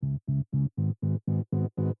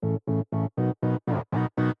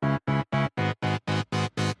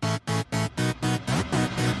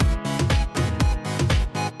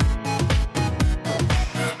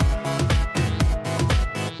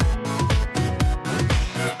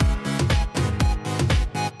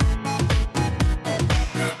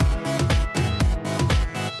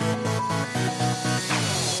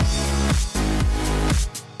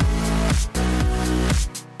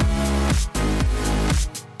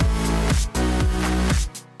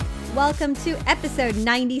welcome to episode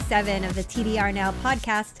 97 of the TDR Now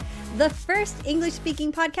podcast, the first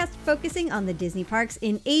English-speaking podcast focusing on the Disney parks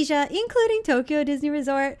in Asia, including Tokyo Disney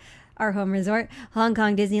Resort, our home resort, Hong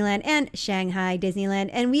Kong Disneyland, and Shanghai Disneyland.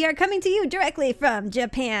 And we are coming to you directly from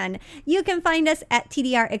Japan. You can find us at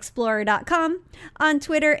tdrexplorer.com, on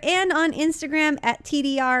Twitter and on Instagram at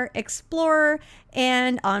tdrexplorer,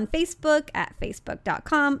 and on Facebook at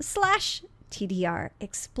facebook.com/TDR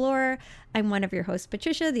Explorer. I'm one of your hosts,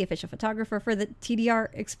 Patricia, the official photographer for the TDR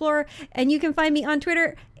Explorer, and you can find me on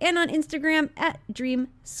Twitter and on Instagram at Dream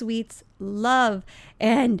Sweets Love.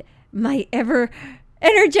 And my ever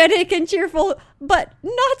energetic and cheerful, but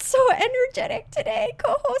not so energetic today,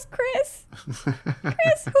 co-host Chris.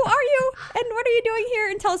 Chris, who are you, and what are you doing here?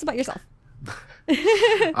 And tell us about yourself.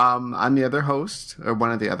 I'm the other host, or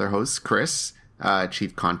one of the other hosts, Chris,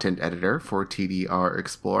 Chief Content Editor for TDR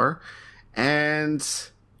Explorer. And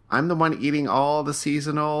I'm the one eating all the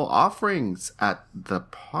seasonal offerings at the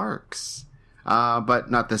parks. But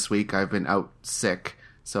not this week. I've been out sick,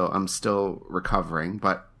 so I'm still recovering.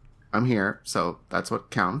 But I'm here, so that's what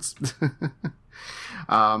counts.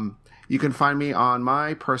 You can find me on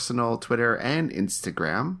my personal Twitter and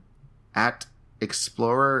Instagram at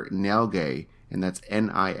Explorer Nelge, and that's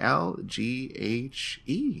Nilghe.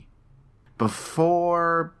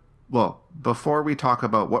 Before we talk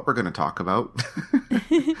about what we're going to talk about,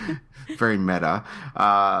 very meta,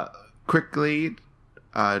 quickly,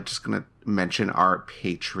 just going to mention our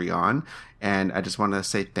Patreon. And I just want to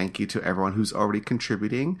say thank you to everyone who's already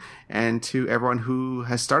contributing and to everyone who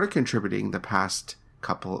has started contributing the past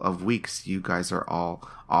couple of weeks. You guys are all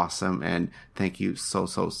awesome, and thank you so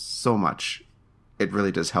much. It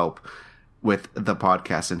really does help with the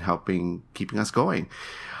podcast and keeping us going.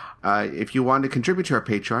 If you want to contribute to our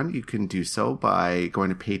Patreon, you can do so by going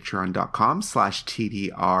to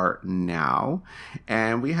patreon.com/TDRnow.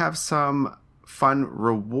 And we have some fun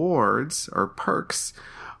rewards or perks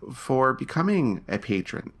for becoming a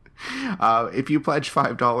patron. If you pledge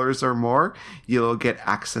 $5 or more, you'll get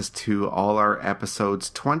access to all our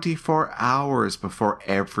episodes 24 hours before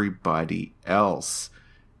everybody else.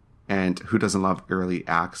 And who doesn't love early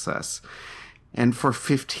access? And for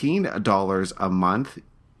 $15 a month,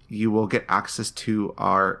 you will get access to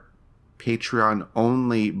our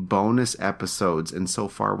Patreon-only bonus episodes. And so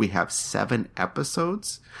far, we have 7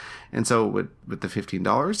 episodes. And so with the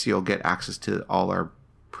 $15, you'll get access to all our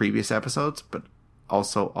previous episodes, but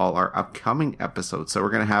also all our upcoming episodes. So we're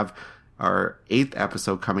going to have our 8th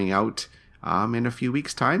episode coming out in a few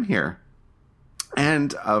weeks' time here.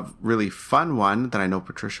 And a really fun one that I know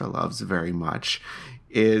Patricia loves very much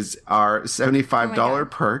is our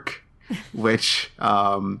 $75 perk, which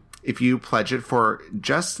if you pledge it for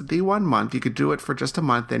just the 1 month, you could do it for just a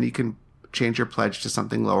month, and you can change your pledge to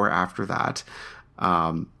something lower after that,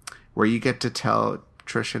 where you get to tell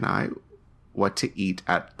Trish and I what to eat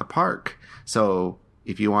at the park. So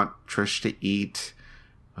if you want Trish to eat,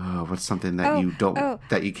 what's something that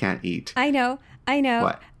that you can't eat? I know.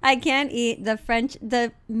 What? I can't eat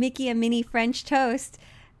the Mickey and Minnie French toast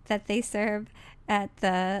that they serve at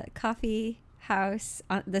the coffee house,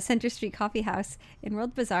 the Center Street Coffee House in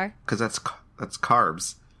World Bazaar. Because that's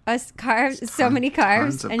carbs. So many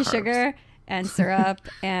carbs and sugar and syrup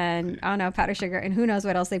and I don't know, powdered sugar, and who knows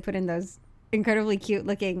what else they put in those incredibly cute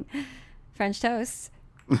looking French toasts.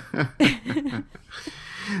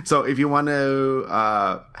 So if you want to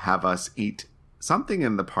have us eat something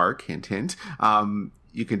in the park, hint, hint,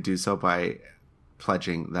 you can do so by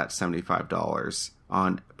pledging that $75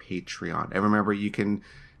 on Patreon. And remember, you can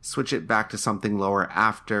switch it back to something lower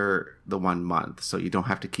after the 1 month, so you don't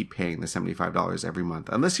have to keep paying the $75 every month,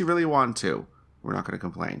 unless you really want to. We're not going to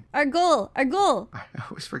complain. Our goal. I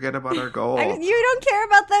always forget about our goal. You don't care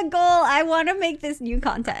about the goal. I want to make this new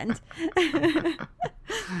content.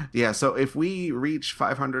 Yeah, so if we reach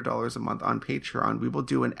 $500 a month on Patreon, we will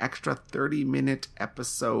do an extra 30-minute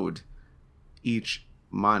episode each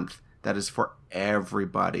month. That is for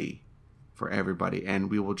everybody. And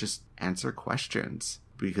we will just answer questions,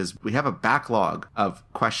 because we have a backlog of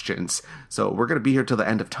questions. So we're going to be here till the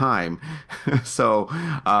end of time. So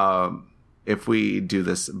if we do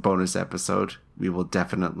this bonus episode, we will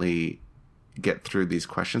definitely get through these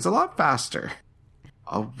questions a lot faster.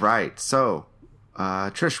 All right. So,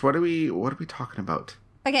 Trish, what are we talking about?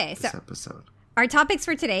 Okay, this episode? Our topics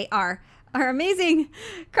for today are our amazing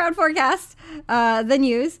crowd forecast, the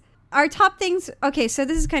news, our top things. Okay, so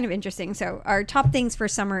this is kind of interesting. So our top things for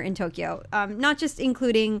summer in Tokyo, not just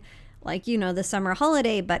including the summer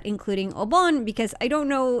holiday, but including Obon, because I don't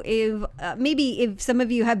know if maybe if some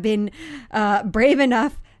of you have been brave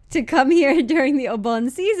enough to come here during the Obon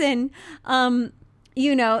season,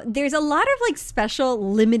 there's a lot of like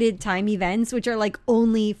special limited time events, which are like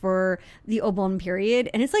only for the Obon period.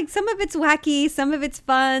 And it's like some of it's wacky, some of it's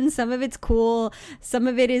fun, some of it's cool, some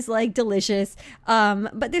of it is like delicious.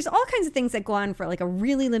 But there's all kinds of things that go on for like a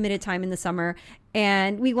really limited time in the summer.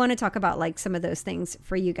 And we want to talk about like some of those things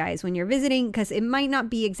for you guys when you're visiting, because it might not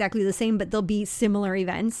be exactly the same, but there'll be similar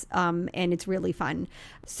events. And it's really fun.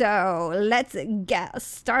 So let's get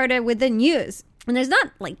started with the news. And there's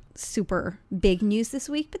not like super big news this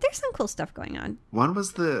week, but there's some cool stuff going on. One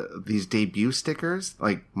was these debut stickers,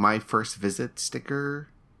 like my first visit sticker.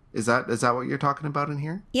 Is that what you're talking about in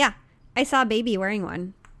here? Yeah, I saw a baby wearing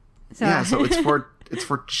one. So it's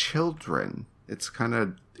for children. It's kind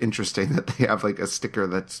of interesting that they have like a sticker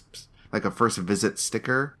that's like a first visit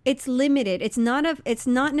sticker. It's limited. It's not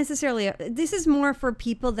necessarily. This is more for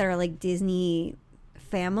people that are like Disney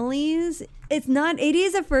families. It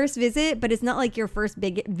is a first visit, but it's not like your first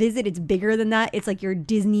big visit. It's bigger than that. It's like your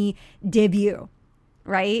Disney debut,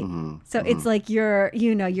 right? So it's like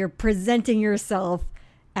you're presenting yourself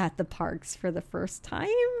at the parks for the first time.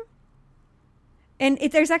 And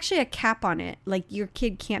there's actually a cap on it. Like your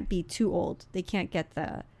kid can't be too old. They can't get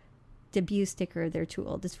the debut sticker. They're too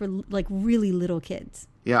old. It's for like really little kids.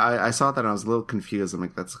 Yeah, I saw that and I was a little confused. I'm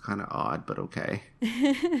like, that's kind of odd, but okay.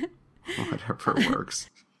 Whatever works.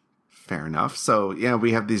 Fair enough. So, yeah,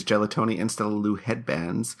 we have these Gelatoni and Stellaloo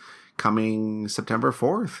headbands coming September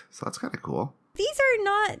 4th. So that's kind of cool. These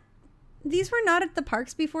were not at the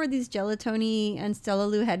parks before, these Gelatoni and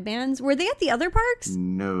Stellaloo headbands. Were they at the other parks?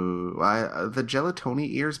 No. The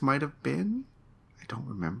Gelatoni ears might have been. I don't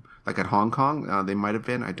remember. Like at Hong Kong, they might have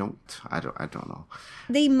been. I don't know.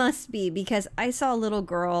 They must be, because I saw a little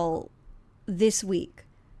girl this week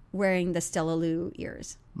wearing the Stellaloo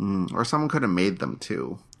ears. Or someone could have made them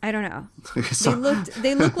too. I don't know.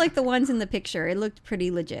 They looked like the ones in the picture. It looked pretty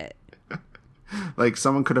legit. Like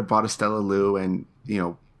someone could have bought a Stellaloo and,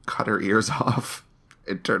 cut her ears off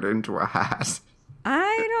and turned it into a hat.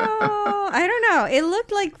 I don't know. It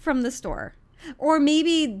looked like from the store. Or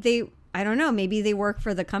maybe I don't know, maybe they work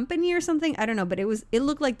for the company or something. I don't know, but it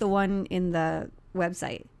looked like the one in the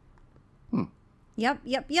website. Yep.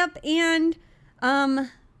 And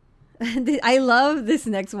I love this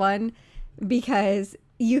next one because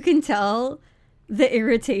you can tell the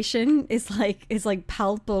irritation is like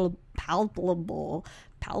palpable palpable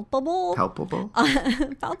on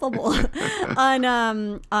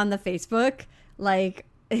the Facebook. Like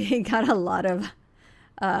it got a lot of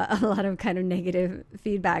kind of negative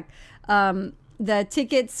feedback. The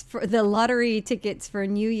lottery tickets for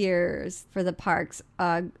New Year's for the parks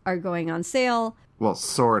are going on sale. Well,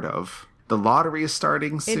 sort of. The lottery is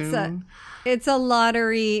starting soon. It's a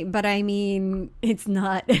lottery, but I mean, it's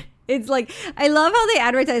not. It's like, I love how they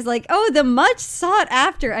advertise like, oh, the much sought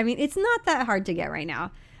after. I mean, it's not that hard to get right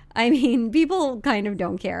now. I mean, people kind of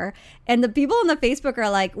don't care. And the people on the Facebook are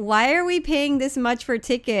like, why are we paying this much for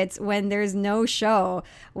tickets when there's no show?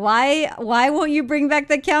 Why won't you bring back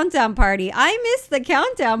the countdown party? I miss the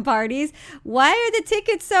countdown parties. Why are the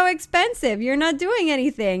tickets so expensive? You're not doing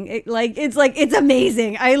anything. It's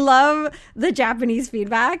amazing. I love the Japanese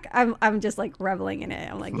feedback. I'm just like reveling in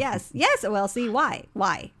it. I'm like, yes, OLC.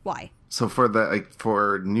 Why? So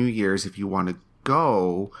for New Year's, if you want to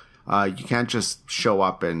go, you can't just show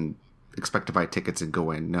up and expect to buy tickets and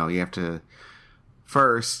go in. No, you have to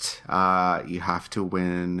first, you have to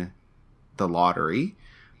win the lottery,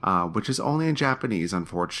 which is only in Japanese,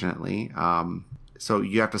 unfortunately. So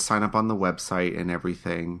you have to sign up on the website and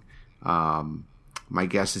everything. My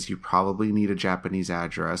guess is you probably need a Japanese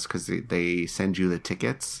address because they send you the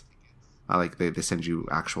tickets. They send you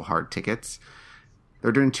actual hard tickets.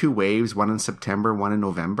 They're doing 2 waves, one in September, one in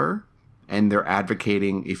November. And they're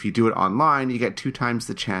advocating if you do it online, you get 2 times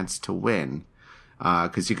the chance to win.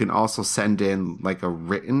 Because you can also send in like a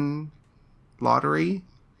written lottery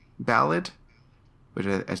ballot, which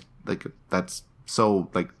that's so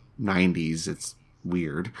like 90s. It's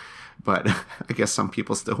weird, but I guess some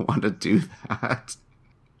people still want to do that.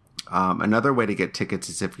 Another way to get tickets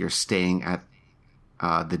is if you're staying at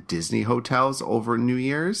the Disney hotels over New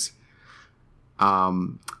Year's.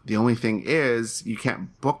 The only thing is you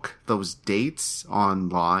can't book those dates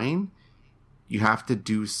online. You have to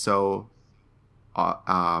do so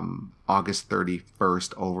August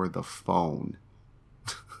 31st over the phone.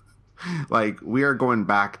 Like, we are going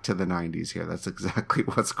back to the 90s here. That's exactly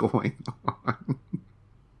what's going on.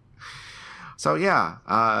 So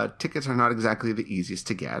yeah, tickets are not exactly the easiest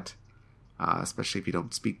to get, especially if you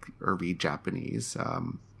don't speak or read Japanese.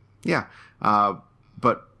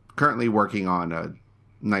 But currently working on a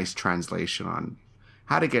nice translation on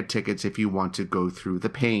how to get tickets if you want to go through the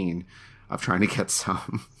pain of trying to get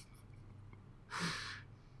some.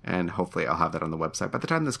 And hopefully I'll have that on the website by the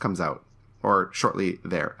time this comes out, or shortly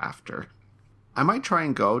thereafter. I might try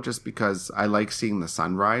and go just because I like seeing the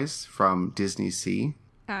sunrise from Disney Sea.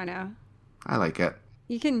 I don't know. I like it.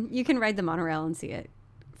 You can ride the monorail and see it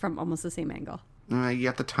from almost the same angle. You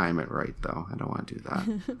have to time it right, though. I don't want to do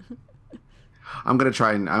that. I'm gonna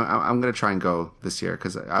try and go this year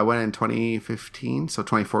because I went in 2015, so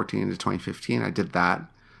 2014 to 2015. I did that.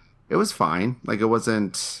 It was fine. It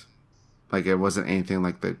wasn't anything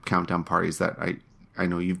like the countdown parties that I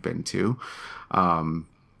know you've been to.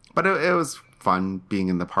 But it was fun being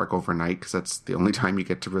in the park overnight because that's the only time you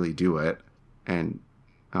get to really do it, and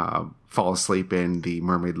fall asleep in the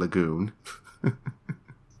Mermaid Lagoon.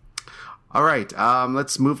 All right,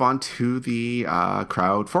 let's move on to the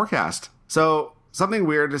crowd forecast. So something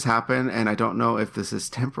weird has happened, and I don't know if this is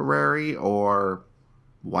temporary or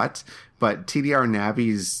what, but TDR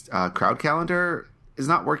Navi's crowd calendar is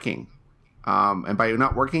not working. And by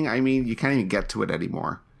not working, I mean you can't even get to it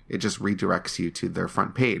anymore. It just redirects you to their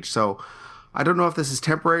front page. So I don't know if this is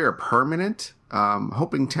temporary or permanent.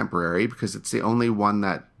 Hoping temporary because it's the only one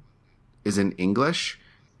that is in English.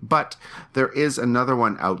 But there is another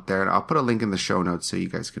one out there, and I'll put a link in the show notes so you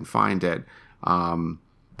guys can find it.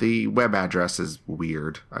 The web address is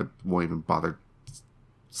weird. I won't even bother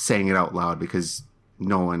saying it out loud because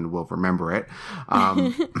no one will remember it.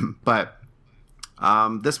 But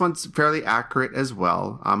this one's fairly accurate as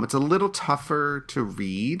well. It's a little tougher to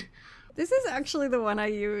read. This is actually the one I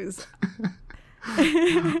use.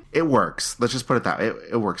 It works. Let's just put it that way.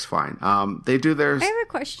 It works fine. They do their... I have a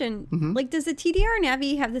question. Mm-hmm. Does the TDR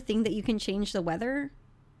Navi have the thing that you can change the weather?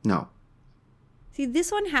 No. See,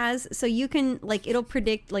 this one has, so you can, it'll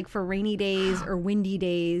predict, for rainy days or windy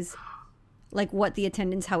days, what the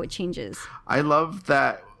attendance, how it changes. I love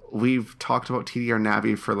that we've talked about TDR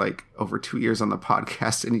Navi for, over 2 years on the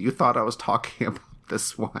podcast, and you thought I was talking about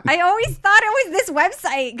this one. I always thought it was this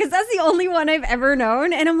website because that's the only one I've ever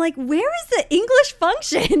known, and I'm like, where is the English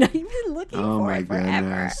function? I've been looking for it forever.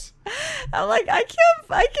 Goodness. I'm like, I can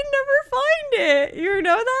never find it. You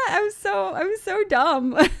know that? I'm so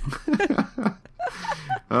dumb.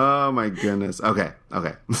 Oh my goodness. Okay. And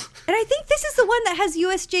I think this is the one that has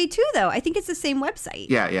USJ too, though. I think it's the same website.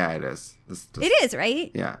 Yeah, it is. It is, right?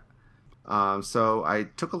 Yeah. So I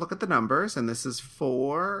took a look at the numbers, and this is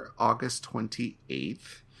for August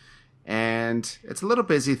 28th. And it's a little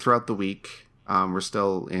busy throughout the week. We're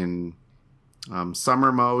still in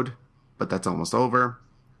summer mode, but that's almost over.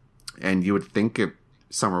 And you would think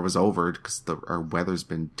summer was over because our weather's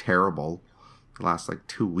been terrible the last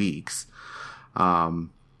 2 weeks.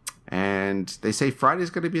 And they say Friday's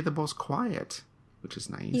going to be the most quiet, which is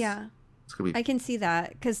nice. Yeah. I can see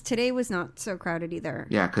that because today was not so crowded either.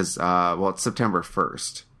 Yeah, because, it's September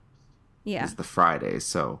 1st. Yeah. Is the Friday,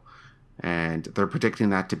 so... And they're predicting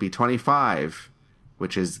that to be 25,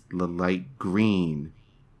 which is the light green,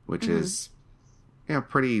 which is,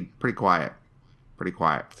 pretty quiet. Pretty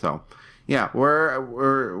quiet. So, yeah,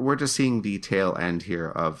 we're just seeing the tail end here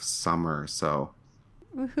of summer, so...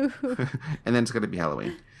 And then it's going to be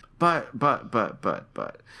Halloween. But...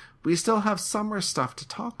 we still have summer stuff to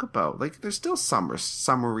talk about. There's still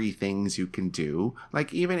summery things you can do.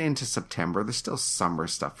 Even into September, there's still summer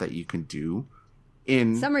stuff that you can do.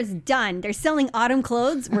 Summer's done. They're selling autumn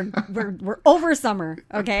clothes. We're over summer,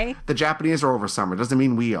 okay? The Japanese are over summer. Doesn't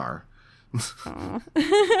mean we are.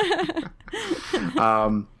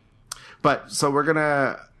 But so we're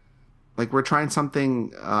gonna we're trying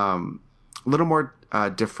something a little more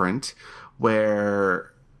different,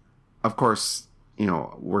 where, of course,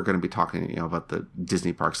 we're going to be talking, about the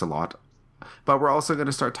Disney parks a lot, but we're also going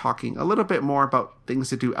to start talking a little bit more about things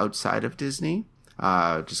to do outside of Disney,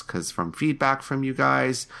 just because from feedback from you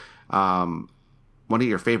guys, one of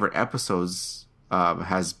your favorite episodes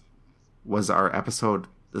was our episode,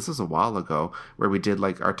 this was a while ago, where we did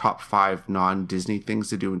our top 5 non-Disney things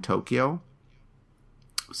to do in Tokyo.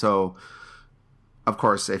 So, of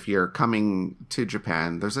course, if you're coming to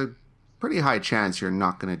Japan, there's a pretty high chance you're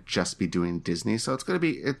not going to just be doing Disney. So it's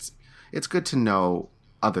good to know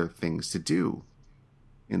other things to do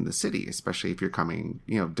in the city, especially if you're coming,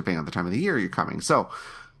 depending on the time of the year you're coming. So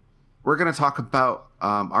we're going to talk about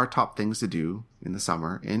our top things to do in the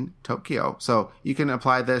summer in Tokyo. So you can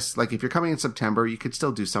apply this, if you're coming in September, you could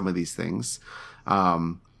still do some of these things.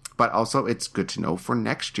 But also it's good to know for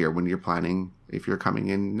next year when you're planning, if you're coming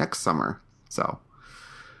in next summer. So...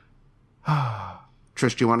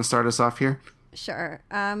 Trish, do you want to start us off here? Sure.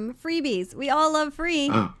 Freebies. We all love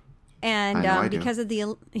free. And because of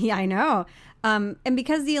the... Yeah, I know. And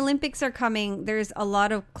because the Olympics are coming, there's a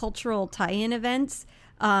lot of cultural tie-in events.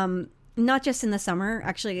 not just in the summer.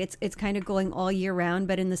 Actually, it's kind of going all year round.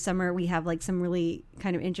 But in the summer, we have like some really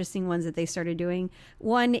kind of interesting ones that they started doing.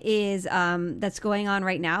 One is that's going on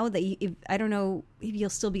right now that I don't know if you'll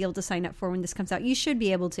still be able to sign up for when this comes out. You should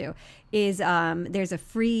be able to. Is there's a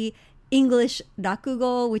free English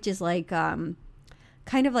rakugo, which is like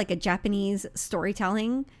kind of like a Japanese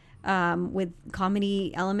storytelling with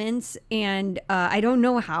comedy elements. And I don't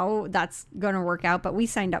know how that's going to work out, but we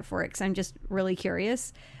signed up for it because I'm just really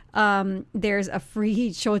curious. There's a free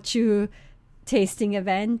shochu tasting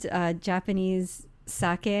event, Japanese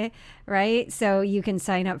sake, right? So you can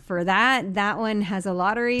sign up for that. That one has a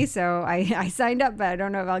lottery. So I signed up, but I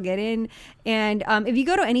don't know if I'll get in. And if you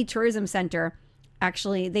go to any tourism center,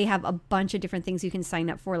 actually, they have a bunch of different things you can sign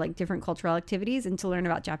up for, like different cultural activities and to learn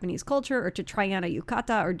about Japanese culture or to try on a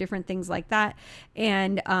yukata or different things like that.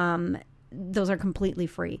 And those are completely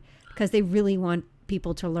free because they really want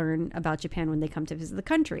people to learn about Japan when they come to visit the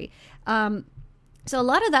country. So a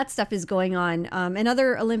lot of that stuff is going on.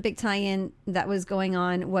 Another Olympic tie-in that was going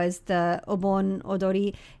on was the Obon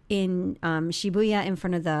Odori in Shibuya in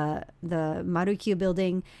front of the Marukyu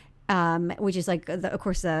building. Which is like, of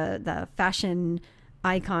course, the fashion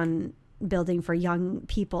icon building for young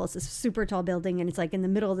people. It's a super tall building, and it's like in the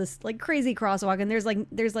middle of this like crazy crosswalk, and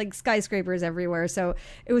there's like skyscrapers everywhere. So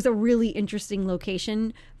it was a really interesting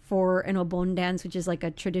location for an obon dance, which is like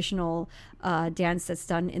a traditional dance that's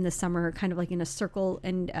done in the summer, kind of like in a circle,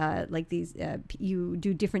 and like these you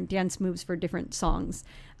do different dance moves for different songs.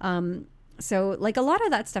 So like a lot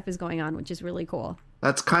of that stuff is going on, which is really cool.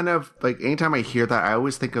 That's kind of like anytime I hear that, I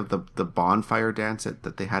always think of the bonfire dance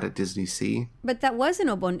that they had at Disney Sea. But that was an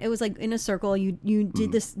obon. It was like in a circle. You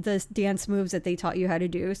did this dance moves that they taught you how to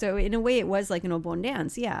do. So in a way, it was like an obon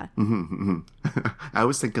dance. Yeah. Mm-hmm, mm-hmm. I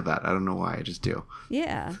always think of that. I don't know why. I just do.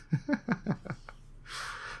 Yeah.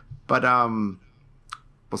 But well,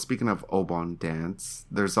 speaking of obon dance,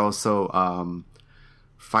 there's also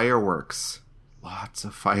fireworks. Lots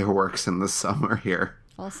of fireworks in the summer here.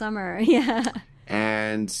 All summer, yeah.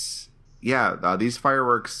 And yeah, these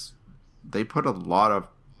fireworks, they put a lot of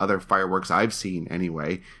other fireworks I've seen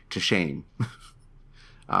anyway to shame.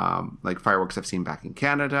 Like fireworks I've seen back in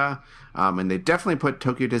Canada. And they definitely put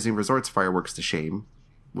Tokyo Disney Resort's fireworks to shame,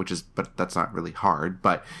 but that's not really hard,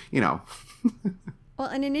 but you know. Well,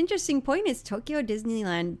 and an interesting point is Tokyo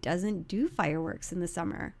Disneyland doesn't do fireworks in the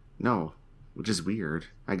summer. No, which is weird.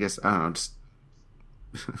 I guess, I don't know, just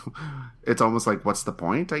it's almost like, what's the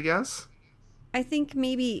point, I guess? I think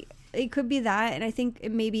maybe it could be that, and I think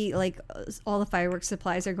it maybe like all the fireworks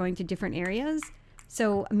supplies are going to different areas,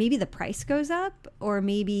 so maybe the price goes up, or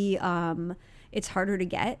maybe it's harder to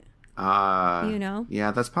get. You know?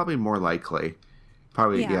 Yeah, that's probably more likely.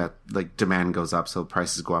 Probably, yeah, like demand goes up, so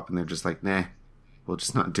prices go up, and they're just like, nah, we'll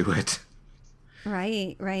just not do it.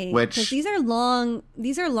 Right. Because these are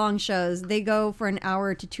long shows. They go for an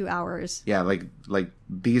hour to 2 hours. Yeah, like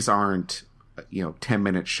these aren't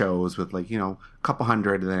 10-minute shows with like a couple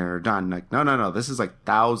hundred and they're done. Like no, this is like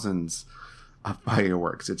thousands of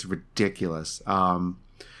fireworks. It's ridiculous.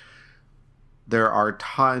 There are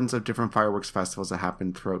tons of different fireworks festivals that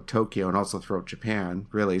happen throughout Tokyo and also throughout Japan,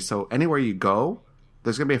 really. So anywhere you go,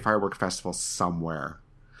 there's going to be a firework festival somewhere.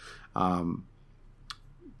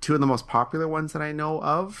 Two of the most popular ones that I know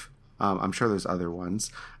of, I'm sure there's other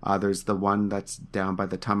ones. There's the one that's down by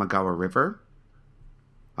the Tamagawa River,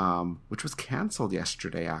 which was canceled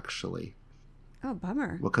yesterday, actually. Oh,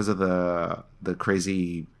 bummer. Because of the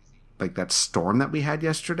crazy, like that storm that we had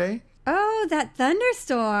yesterday. Oh, that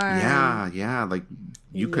thunderstorm. Yeah. Like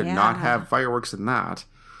you could not have fireworks in that.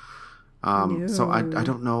 No. So I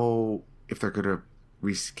don't know if they're going to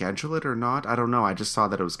reschedule it or not. I don't know. I just saw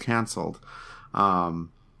that it was canceled.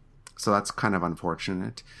 So that's kind of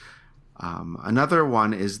unfortunate. Another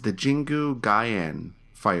one is the Jingu Gaien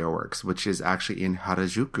fireworks, which is actually in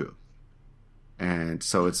Harajuku. And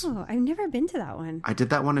so it's... Oh, I've never been to that one. I did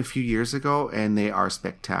that one a few years ago, and they are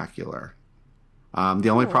spectacular. The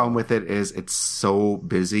only problem with it is it's so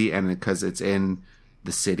busy, and because it's in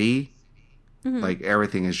the city, like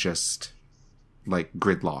everything is just like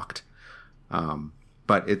gridlocked.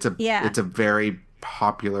 But it's a very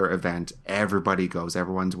popular event. Everybody goes.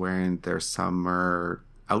 Everyone's wearing their summer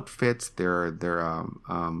outfits, their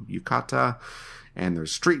yukata, and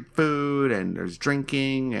there's street food and there's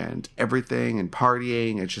drinking and everything and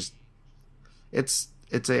partying.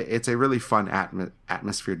 It's a really fun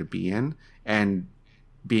atmosphere to be in, and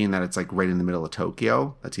being that it's like right in the middle of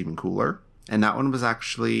Tokyo, that's even cooler. And that one was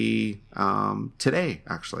actually today,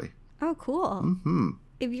 actually. Oh, cool. Mm-hmm.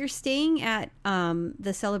 If you're staying at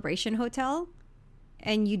the Celebration Hotel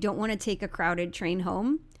and you don't want to take a crowded train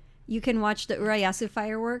home, you can watch the Urayasu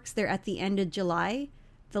fireworks. They're at the end of July,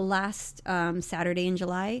 the last Saturday in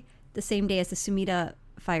July, the same day as the Sumida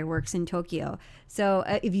fireworks in Tokyo. So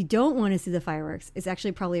if you don't want to see the fireworks, it's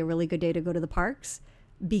actually probably a really good day to go to the parks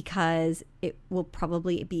because it will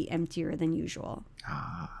probably be emptier than usual.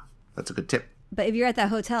 That's a good tip. But if you're at that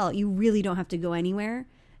hotel, you really don't have to go anywhere.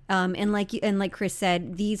 And like Chris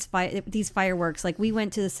said, these fireworks, like we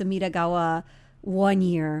went to the Sumidagawa one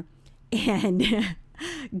year, and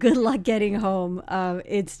good luck getting home.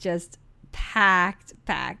 It's just packed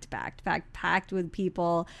with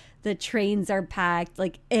people. The trains are packed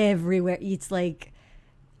like everywhere. It's like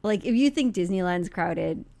if you think Disneyland's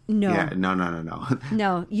crowded, no. Yeah, no.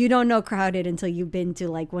 No, you don't know crowded until you've been to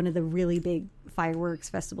like one of the really big fireworks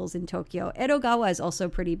festivals in Tokyo. Edogawa is also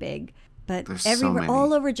pretty big, but There's everywhere, so many.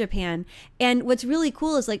 all over Japan. And what's really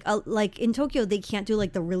cool is like in Tokyo, they can't do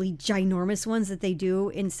like the really ginormous ones that they do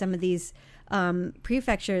in some of these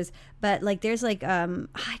prefectures, but like there's like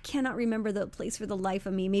I cannot remember the place for the life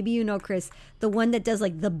of me. Maybe you know, Chris, the one that does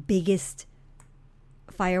like the biggest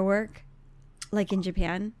firework, like in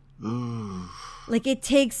Japan. Ooh. Like it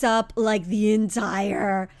takes up like the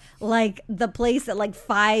entire, like the place that like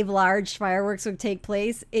 5 large fireworks would take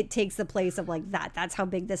place. It takes the place of like that. That's how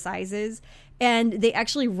big the size is. And they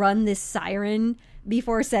actually run this siren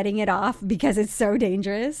before setting it off because it's so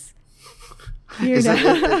dangerous. Is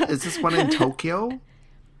this one in Tokyo?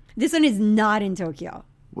 This one is not in Tokyo.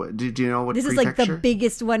 What, do you know what This prefecture? is like the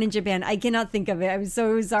biggest one in Japan. I cannot think of it. I'm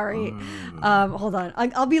so sorry. Hold on.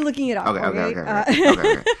 I'll be looking it up.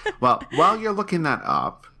 Okay. Well, while you're looking that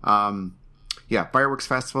up, yeah, fireworks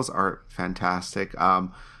festivals are fantastic.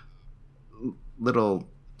 Little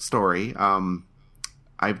story.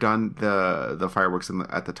 I've done the fireworks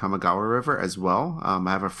at the Tamagawa River as well. I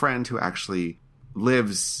have a friend who actually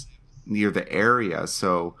lives near the area,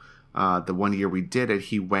 so the one year we did it,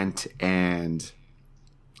 he went and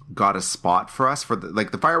got a spot for us for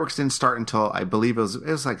the fireworks didn't start until I believe it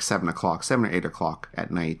was like 7 or 8 o'clock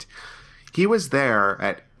at night. He was there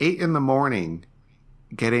at 8 in the morning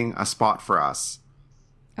getting a spot for us.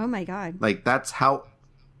 Oh my God. Like that's how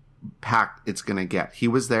packed it's gonna get. He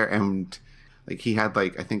was there and like he had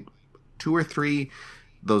like I think 2 or 3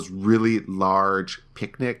 those really large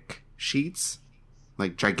picnic sheets,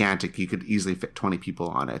 like gigantic. You could easily fit 20 people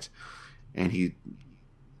on it, and he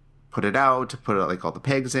put like all the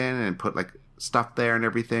pegs in and put like stuff there and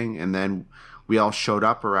everything. And then we all showed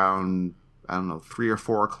up around, I don't know, 3 or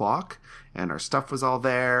 4 o'clock, and our stuff was all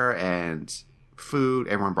there and food.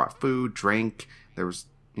 Everyone brought food, drink. There was,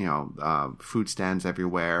 food stands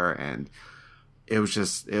everywhere. And it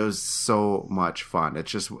was so much fun.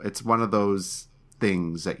 It's one of those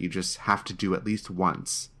things that you just have to do at least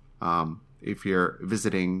once. If you're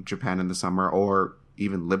visiting Japan in the summer or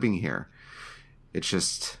even living here, it's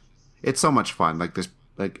so much fun. Like there's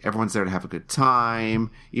like everyone's there to have a good time,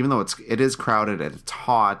 even though it is crowded and it's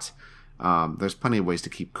hot. There's plenty of ways to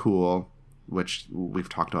keep cool, which we've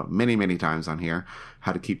talked about many, many times on here,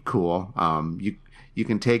 how to keep cool. You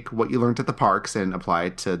can take what you learned at the parks and apply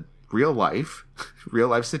it to real life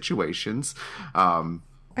situations.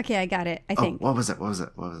 Okay, I got it. I think. What was it?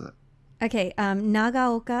 Okay,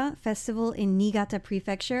 Nagaoka Festival in Niigata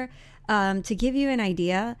Prefecture. To give you an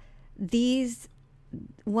idea, the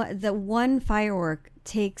one firework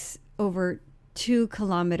takes over 2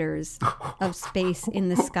 kilometers of space in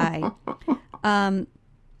the sky. And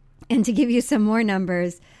to give you some more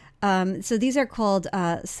numbers, so these are called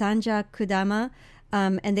Sanja Kudama,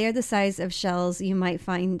 and they are the size of shells you might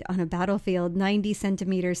find on a battlefield, 90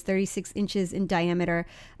 centimeters, 36 inches in diameter.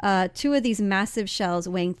 2 of these massive shells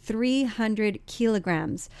weighing 300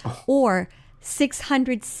 kilograms or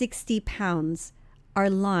 660 pounds are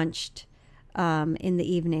launched in the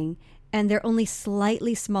evening. And they're only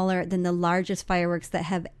slightly smaller than the largest fireworks that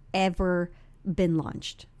have ever been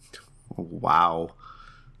launched. Wow.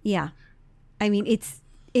 Yeah. I mean, it's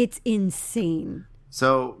insane.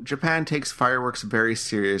 So Japan takes fireworks very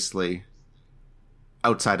seriously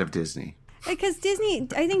outside of Disney. Because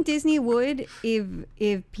I think Disney would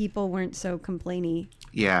if people weren't so complainy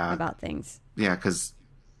about things. Yeah,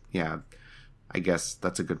 I guess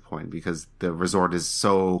that's a good point because the resort is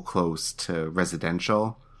so close to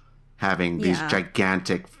residential, having these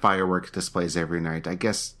gigantic fireworks displays every night. I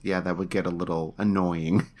guess, that would get a little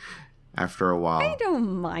annoying after a while. I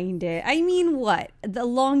don't mind it. I mean, what? The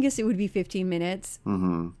longest it would be 15 minutes.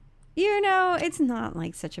 Mm-hmm. It's not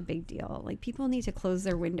like such a big deal. Like people need to close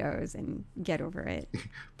their windows and get over it.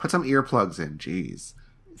 Put some earplugs in, jeez.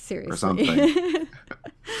 Seriously. Or something.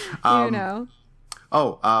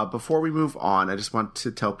 Before we move on, I just want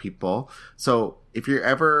to tell people. So, if you're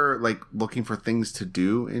ever like looking for things to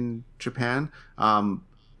do in Japan,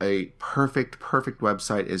 a perfect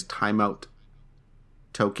website is Time Out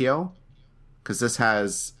Tokyo, because this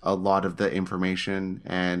has a lot of the information,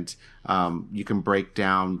 and you can break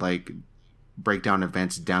down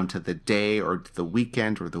events down to the day or to the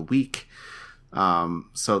weekend or the week.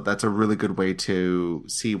 So that's a really good way to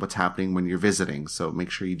see what's happening when you're visiting. So make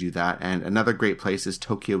sure you do that. And another great place is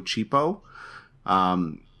Tokyo Chipo.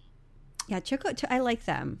 Yeah, I like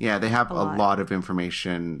them. Yeah, they have a lot of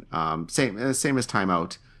information. Same as Time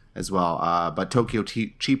Out as well. But Tokyo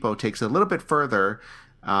Chipo takes it a little bit further,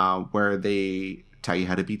 where they tell you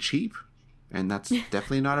how to be cheap, and that's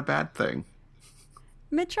definitely not a bad thing.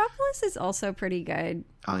 Metropolis is also pretty good.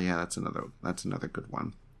 Oh yeah, that's another good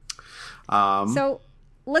one. So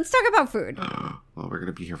let's talk about food. Well, we're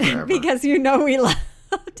gonna be here forever because we love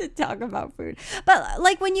to talk about food. But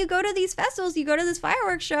like when you go to these festivals, you go to this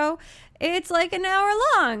fireworks show, it's like an hour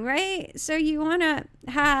long, right? So you want to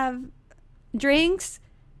have drinks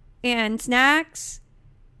and snacks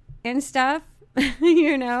and stuff, so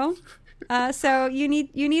you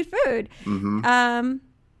need food. Mm-hmm.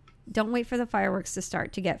 Don't wait for the fireworks to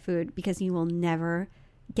start to get food, because you will never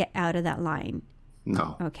get out of that line.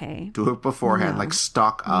 No. Okay. Do it beforehand. No. Like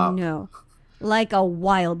stock up. No. Like a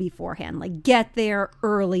while beforehand. Like get there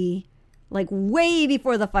early. Like way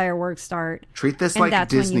before the fireworks start. Treat this like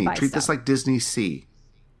Disney. Treat this like Disney Sea.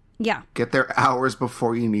 Yeah. Get there hours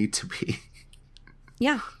before you need to be.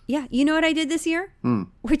 Yeah. Yeah. You know what I did this year?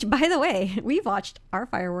 Which, by the way, we've watched our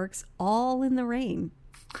fireworks all in the rain.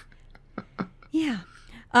 Yeah.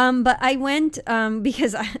 But I went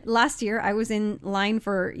because last year I was in line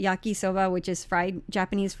for yakisoba, which is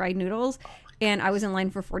Japanese fried noodles, and I was in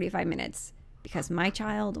line for 45 minutes because my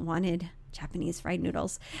child wanted Japanese fried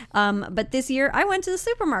noodles. But this year I went to the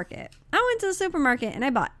supermarket. And I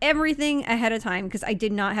bought everything ahead of time because I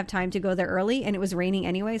did not have time to go there early, and it was raining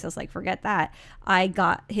anyway, so I was like, forget that. I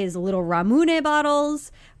got his little Ramune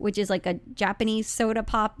bottles, which is like a Japanese soda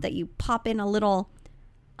pop that you pop in a little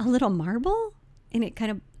marble. And it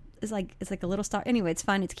kind of is like, it's like a little star. Anyway, it's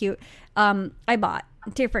fun. It's cute. I bought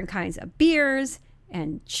different kinds of beers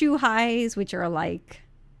and chuhais, which are like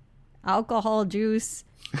alcohol juice.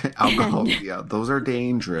 Alcohol, yeah. Those are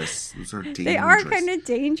dangerous. They are kind of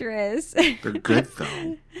dangerous. They're good,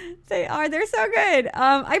 though. They are. They're so good.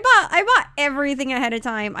 I bought everything ahead of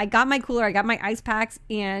time. I got my cooler. I got my ice packs.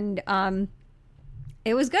 And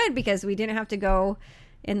it was good because we didn't have to go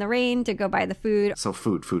in the rain to go buy the food. So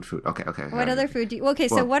food. Okay. What other food do you... Okay,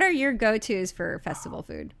 so what are your go-tos for festival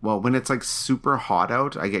food? Well, when it's like super hot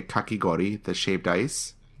out, I get kakigori, the shaved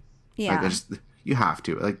ice. Yeah. You have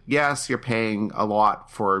to. Like, yes, you're paying a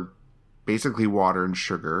lot for basically water and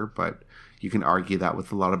sugar, but you can argue that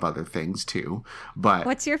with a lot of other things too. But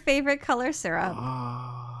what's your favorite color syrup?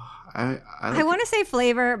 I want to say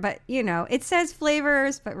flavor, but it says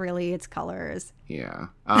flavors, but really it's colors. Yeah.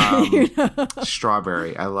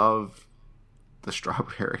 Strawberry. I love the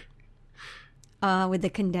strawberry. With the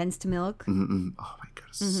condensed milk. Mm-hmm. Oh my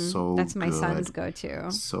goodness, so that's my good. son's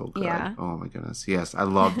go-to. So good. Yeah. Oh my goodness. Yes, I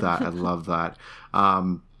love that. I love that.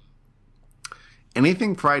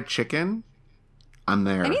 Anything fried chicken, I'm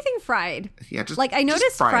there. Anything fried. Yeah, just like I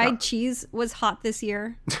noticed fried up. Cheese was hot this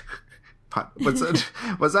year.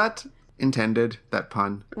 Was that intended, that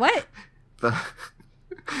pun? What?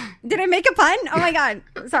 Did I make a pun? Oh my god.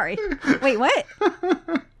 Sorry. Wait, what?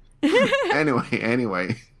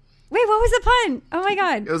 Anyway. Wait, what was the pun? Oh my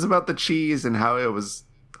god. It was about the cheese and how it was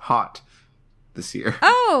hot this year.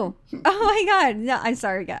 Oh my god. No, I'm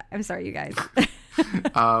sorry, you guys.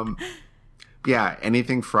 Yeah,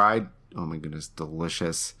 anything fried. Oh my goodness,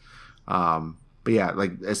 delicious. But yeah,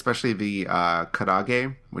 like especially the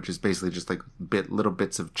karage, which is basically just like little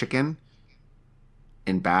bits of chicken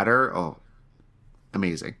in batter. Oh,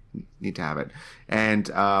 amazing! Need to have it. And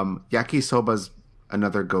yakisoba's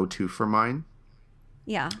another go-to for mine.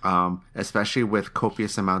 Yeah. Especially with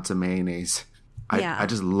copious amounts of mayonnaise. I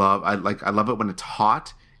just love. I love it when it's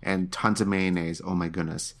hot and tons of mayonnaise. Oh my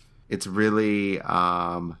goodness. It's really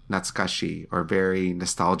natsukashi, or very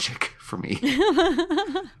nostalgic for me.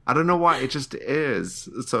 I don't know why, it just is.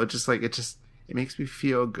 So it makes me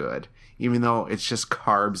feel good, even though it's just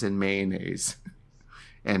carbs and mayonnaise,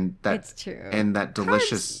 and it's true. And that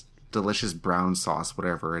delicious brown sauce,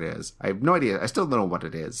 whatever it is. I have no idea. I still don't know what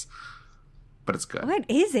it is, but it's good. What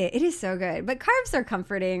is it? It is so good. But carbs are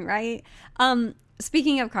comforting, right?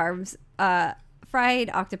 Speaking of carbs, fried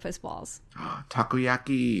octopus balls.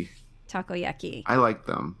 Takoyaki. I like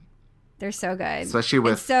them. They're so good. Especially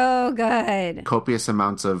with so good. Copious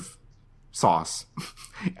amounts of sauce.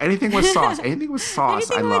 Anything with sauce. Anything with sauce,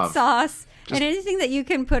 anything I with love. sauce and anything that you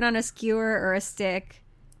can put on a skewer or a stick.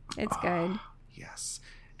 It's good. Yes.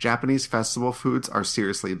 Japanese festival foods are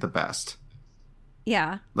seriously the best.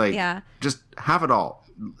 Yeah. Like, yeah. just have it all.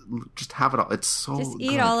 Just have it all. It's so Just good.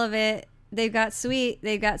 eat all of it. They've got sweet.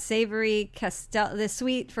 They've got savory. The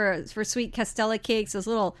sweet for sweet castella cakes. Those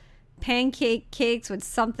little pancake cakes with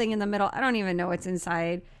something in the middle. I don't even know what's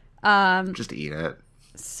inside. Just eat it.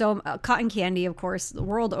 So cotton candy, of course, the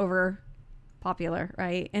world over popular,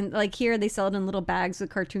 right? And like here, they sell it in little bags with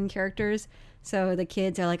cartoon characters. So the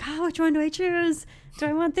kids are like, "Oh, which one do I choose? Do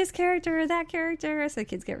I want this character or that character?" So the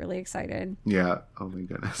kids get really excited. Yeah. Oh my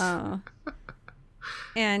goodness.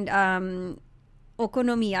 And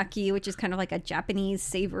okonomiyaki, which is kind of like a Japanese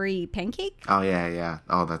savory pancake. Oh yeah.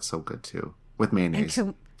 Oh, that's so good too. With mayonnaise.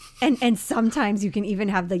 And sometimes you can even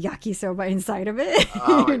have the yakisoba inside of it.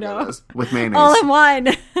 Oh my goodness. With mayonnaise. All in one.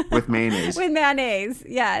 With mayonnaise. With mayonnaise,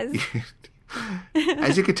 yes.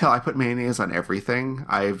 As you can tell, I put mayonnaise on everything.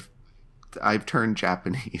 I've turned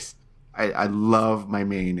Japanese. I love my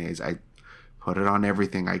mayonnaise. I put it on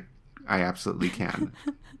everything I absolutely can.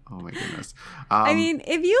 Oh my goodness. I mean,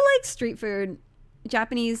 if you like street food,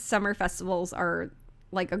 Japanese summer festivals are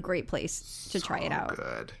like a great place to try it out.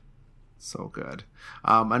 So good.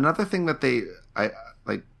 Another thing that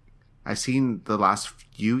I've seen the last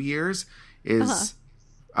few years is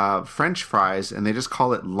French fries, and they just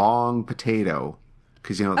call it long potato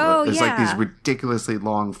because there's like these ridiculously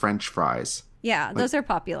long French fries. Yeah, those are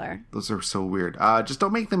popular. Those are so weird. Just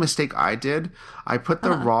don't make the mistake I did. I put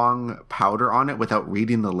the wrong powder on it without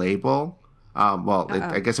reading the label.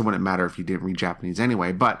 I guess it wouldn't matter if you didn't read Japanese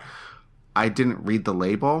anyway, but I didn't read the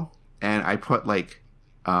label, and I put like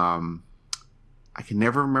I can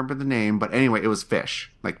never remember the name, but anyway, it was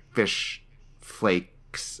fish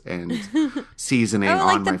flakes and seasoning on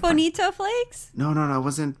like my the bonito flakes? No, it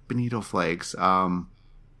wasn't bonito flakes.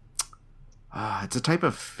 It's a type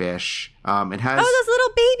of fish. It has those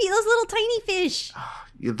little tiny fish.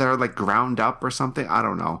 They're like ground up or something. I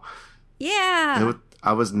don't know. Yeah.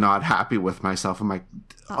 I was not happy with myself. I'm like,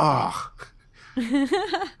 I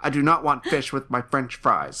do not want fish with my French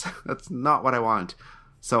fries. That's not what I want.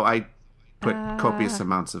 So I put copious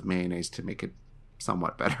amounts of mayonnaise to make it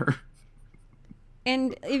somewhat better.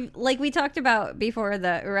 And like we talked about before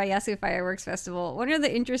the Urayasu Fireworks Festival, one of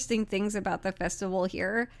the interesting things about the festival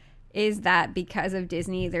here is that because of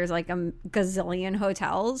Disney, there's like a gazillion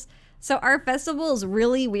hotels. So our festival is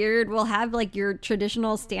really weird. We'll have like your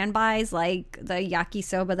traditional standbys like the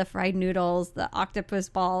yakisoba, the fried noodles, the octopus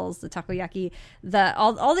balls, the takoyaki,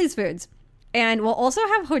 all these foods. And we'll also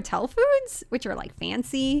have hotel foods, which are like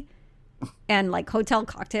fancy, and like hotel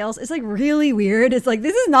cocktails. It's like really weird. It's like,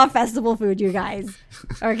 this is not festival food, you guys.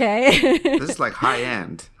 Okay. This is like high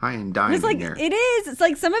end dining. It's like, here. it is. It's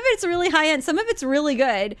like some of it's really high end, some of it's really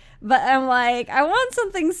good. But I'm like, I want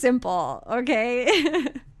something simple. Okay.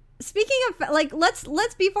 Speaking of like, let's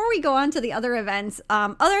before we go on to the other events,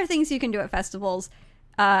 other things you can do at festivals.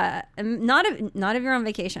 Not if you're on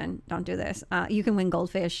vacation. Don't do this. You can win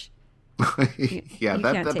goldfish. You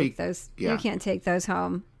can't take those. Yeah. You can't take those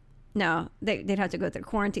home. No, they'd have to go through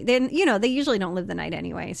quarantine. Then they usually don't live the night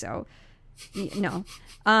anyway. So no.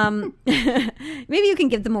 Maybe you can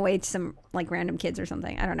give them away to some like random kids or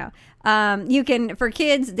something. I don't know. You can, for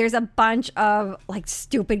kids, there's a bunch of like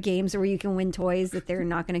stupid games where you can win toys that they're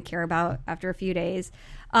not going to care about after a few days.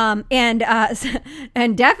 And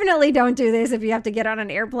definitely don't do this if you have to get on an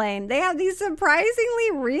airplane. They have these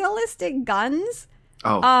surprisingly realistic guns.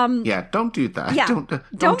 Oh, don't do that. Yeah,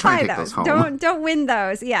 don't try and take those home. Don't win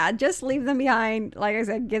those. Yeah, just leave them behind. Like I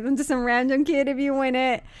said, give them to some random kid if you win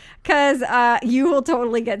it, because you will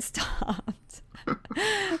totally get stopped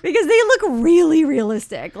because they look really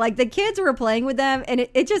realistic. Like the kids were playing with them, and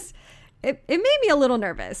it made me a little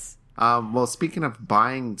nervous. Well, speaking of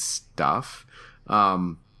buying stuff,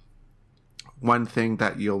 one thing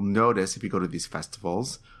that you'll notice if you go to these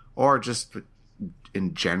festivals or just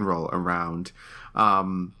in general around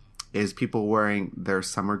is people wearing their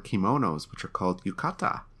summer kimonos, which are called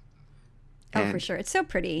yukata. For sure. It's so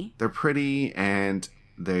pretty. They're pretty and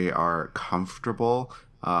they are comfortable.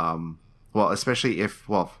 Especially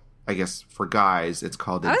I guess for guys, it's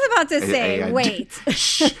called... I was about to say, wait.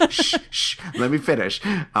 Shh. Let me finish.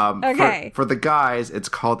 Okay. For the guys, it's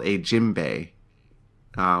called a jinbei,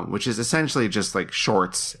 which is essentially just like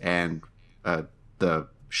shorts and the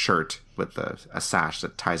shirt with a sash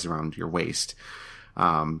that ties around your waist.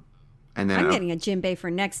 And then I'm getting a jinbei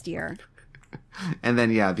for next year. And then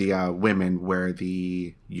the women wear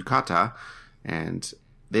the yukata, and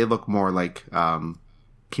they look more like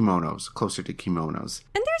kimonos, closer to kimonos.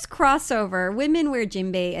 And there's crossover. Women wear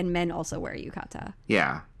jinbei and men also wear yukata.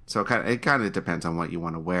 Yeah. So it kind of depends on what you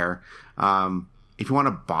want to wear. If you want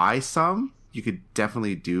to buy some, you could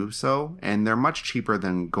definitely do so. And they're much cheaper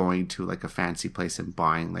than going to like a fancy place and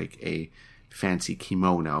buying like a fancy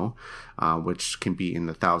kimono, which can be in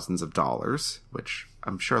the thousands of dollars, which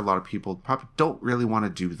I'm sure a lot of people probably don't really want to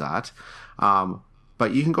do that.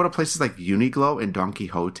 But you can go to places like Uniqlo and Don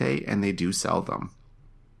Quixote, and they do sell them.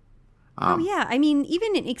 Oh, yeah. I mean,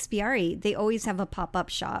 even in Ikspiari, they always have a pop-up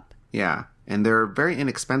shop. Yeah. And they're very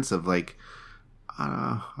inexpensive. Like,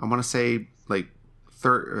 I want to say like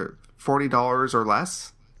 $40 or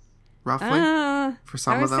less, roughly, for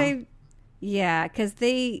some of them. Say, yeah, because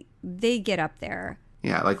they get up there.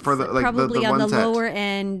 Yeah, like for the like probably the on ones the lower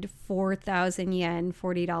end, 4,000 yen,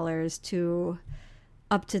 $40 to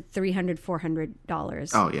up to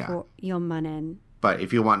 $300-$400. Oh yeah, for Yonmanen. But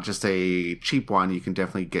if you want just a cheap one, you can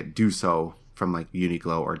definitely get Duso from like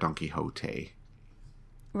Uniqlo or Don Quixote.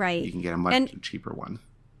 Right, you can get a much cheaper one.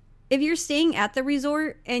 If you're staying at the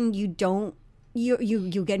resort and you don't,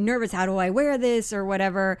 you get nervous, how do I wear this or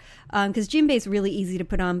whatever? Because jinbei is really easy to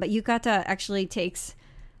put on, but yukata actually takes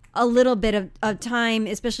a little bit of time,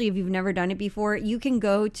 especially if you've never done it before. You can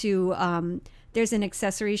go to there's an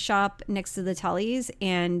accessory shop next to the Tully's,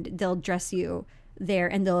 and they'll dress you there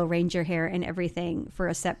and they'll arrange your hair and everything for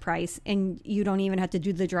a set price, and you don't even have to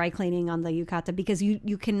do the dry cleaning on the yukata, because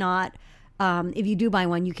you cannot. If you do buy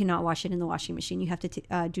one, you cannot wash it in the washing machine. You have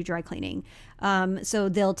to do dry cleaning. So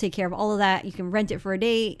they'll take care of all of that. You can rent it for a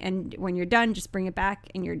day, and when you're done, just bring it back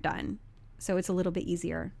and you're done. So it's a little bit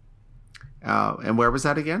easier. And where was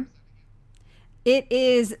that again? It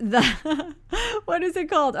is the what is it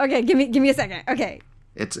called? Okay, give me a second. Okay,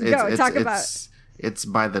 it's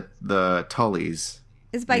by the Tully's.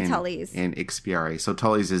 It's by Tully's in Ikspiari. So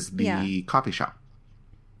Tully's is the coffee shop.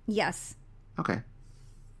 Yes. Okay.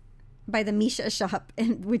 By the Misha shop,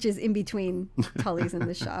 which is in between Tully's and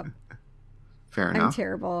the shop. Fair enough.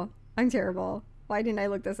 I'm terrible. Why didn't I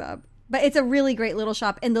look this up? But it's a really great little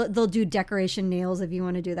shop, and they'll do decoration nails if you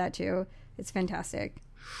want to do that too. It's fantastic.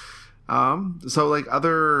 So like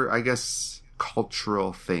other, I guess,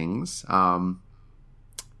 cultural things,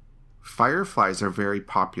 fireflies are very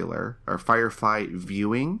popular, or firefly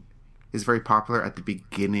viewing is very popular at the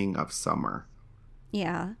beginning of summer.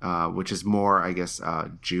 Yeah. Which is more, I guess,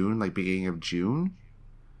 June, like beginning of June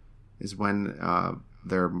is when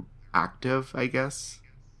they're active, I guess.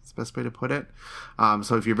 That's the best way to put it.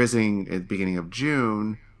 So if you're visiting at the beginning of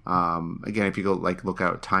June, again, if you go like look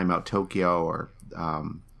out Time Out Tokyo or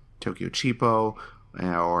Tokyo Chipo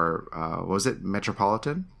or what was it,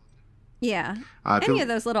 Metropolitan? Yeah. Any of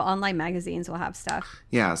those little online magazines will have stuff.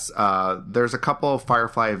 Yes. There's a couple of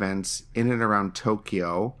firefly events in and around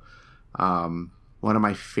Tokyo. One of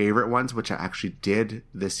my favorite ones, which I actually did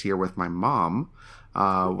this year with my mom,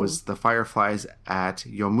 was the fireflies at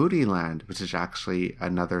Yomuri Land, which is actually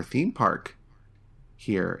another theme park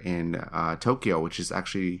here in Tokyo, which is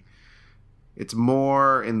actually, it's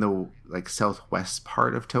more in the like southwest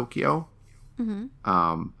part of Tokyo.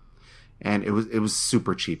 Mm-hmm. And it was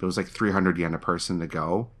super cheap. It was like 300 yen a person to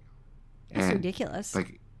go. That's ridiculous.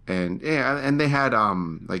 And they had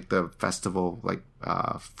like the festival, like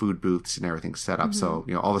food booths and everything set up.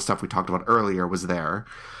 Mm-hmm. So all the stuff we talked about earlier was there.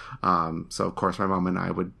 So of course my mom and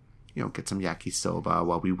I would get some yakisoba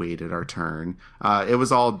while we waited our turn. It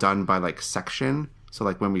was all done by like section. So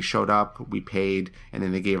like when we showed up, we paid, and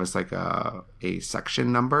then they gave us like a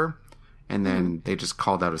section number, and then they just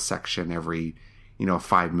called out a section every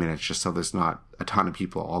 5 minutes, just so there's not a ton of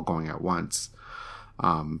people all going at once.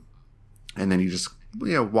 And then you just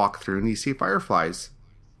walk through and you see fireflies,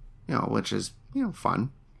 which is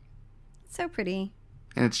fun. So pretty.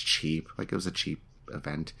 And it's cheap. Like it was a cheap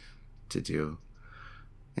event to do,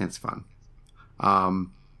 and it's fun.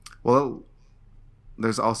 Well,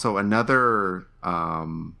 there's also another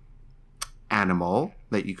animal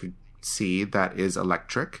that you could see that is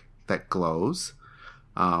electric, that glows.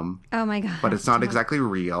 Oh my god! But it's not exactly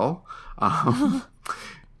real.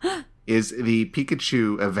 Is the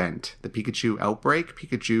Pikachu event, the Pikachu outbreak,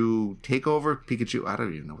 Pikachu takeover, Pikachu, I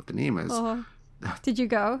don't even know what the name is. Did you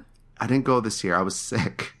go? I didn't go this year. I was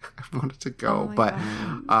sick. I wanted to go. But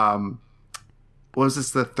was this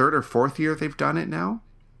the third or fourth year they've done it now?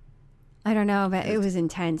 I don't know, but it was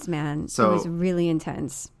intense, man. So, it was really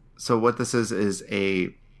intense. So what this is a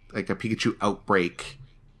Pikachu outbreak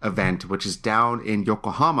event, which is down in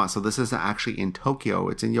Yokohama. So this isn't actually in Tokyo.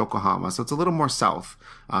 It's in Yokohama. So it's a little more south.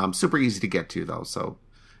 Super easy to get to, though. So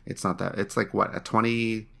it's not that. It's like, what, a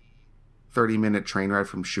 20, 30-minute train ride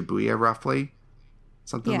from Shibuya, roughly?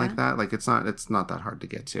 something Yeah. like that. Like it's not that hard to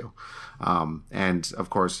get to. And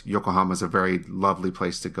of course, Yokohama is a very lovely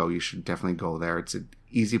place to go. You should definitely go there. It's an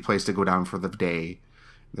easy place to go down for the day.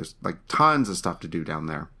 There's like tons of stuff to do down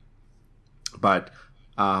there. But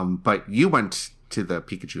you went to the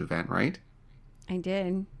Pikachu event, right? I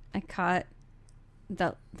did. I caught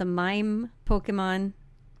the mime Pokemon,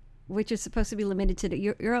 which is supposed to be limited to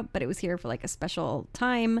Europe, but it was here for like a special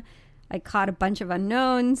time. I caught a bunch of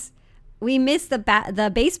unknowns. We missed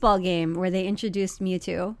the baseball game where they introduced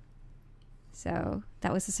Mewtwo, so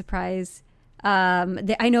that was a surprise.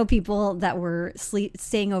 I know people that were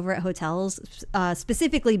staying over at hotels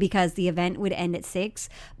specifically because the event would end at 6,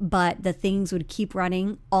 but the things would keep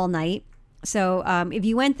running all night. So if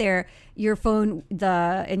you went there, your phone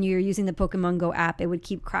and you're using the Pokemon Go app, it would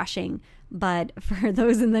keep crashing. But for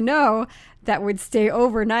those in the know that would stay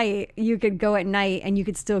overnight, you could go at night and you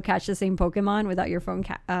could still catch the same Pokemon without your phone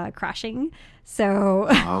crashing. So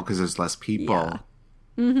because there's less people. Yeah.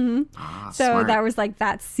 Mm-hmm. So Smart. that was like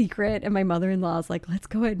that secret, and my mother-in-law is like, let's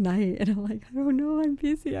go at night, and I'm like, I don't know, I'm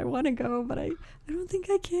busy, I want to go, but I don't think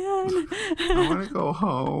I can. I want to go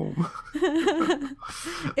home. It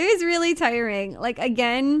was really tiring. Like,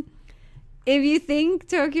 again, if you think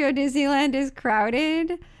Tokyo Disneyland is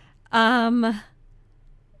crowded, no,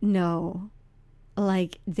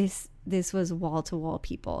 like this was wall-to-wall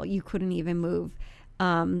people. You couldn't even move.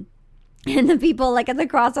 And the people like at the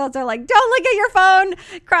crossroads are like, don't look at your phone,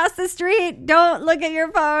 cross the street, don't look at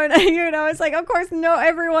your phone. You know, it's like, of course, no,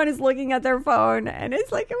 everyone is looking at their phone. And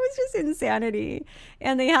it's like, it was just insanity.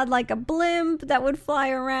 And they had like a blimp that would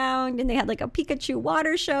fly around, and they had like a Pikachu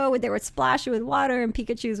water show where they would splash it with water and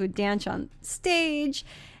Pikachus would dance on stage.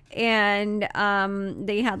 And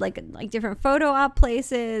they had like different photo op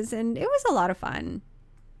places, and it was a lot of fun.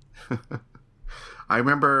 I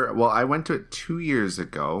remember, I went to it 2 years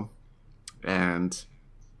ago. And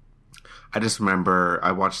I just remember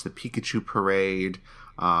I watched the Pikachu parade.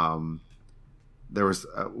 There was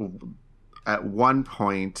at one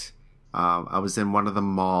point I was in one of the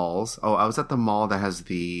malls. Oh, I was at the mall that has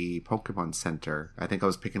the Pokemon Center. I think I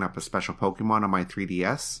was picking up a special Pokemon on my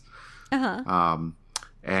 3DS. Uh-huh.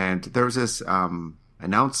 And there was this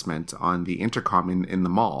announcement on the intercom in the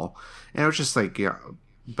mall, and it was just like,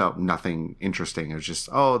 about nothing interesting. It was just,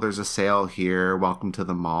 there's a sale here. Welcome to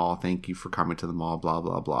the mall. Thank you for coming to the mall, blah,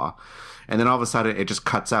 blah, blah. And then all of a sudden it just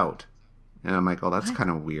cuts out. And I'm like, that's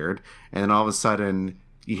kind of weird. And then all of a sudden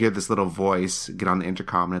you hear this little voice get on the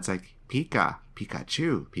intercom, and it's like, Pika,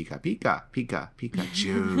 Pikachu, Pika, Pika, Pika,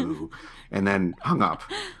 Pikachu. And then hung up.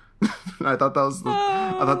 I thought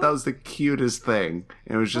that was the cutest thing.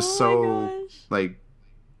 And it was just it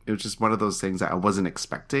was just one of those things that I wasn't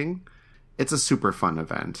expecting. It's a super fun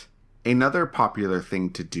event. Another popular thing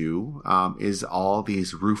to do is all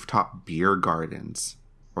these rooftop beer gardens,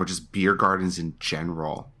 or just beer gardens in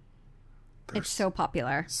general. It's so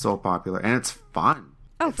popular. So popular. And it's fun.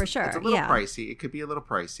 Oh, for sure. It's a little pricey. It could be a little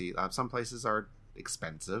pricey. Some places are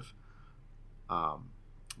expensive.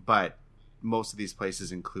 But most of these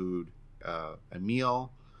places include a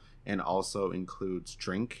meal, and also includes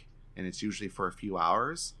drink. And it's usually for a few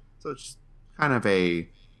hours. So it's kind of a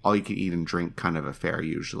all you can eat and drink kind of affair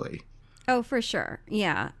usually. Oh, for sure.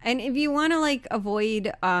 Yeah. And if you want to like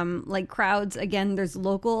avoid like crowds, again, there's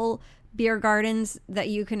local beer gardens that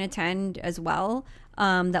you can attend as well.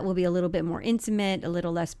 That will be a little bit more intimate, a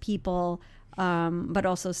little less people, but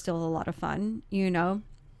also still a lot of fun,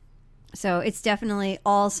 So it's definitely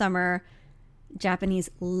all summer. Japanese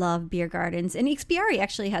love beer gardens, and Ikspiari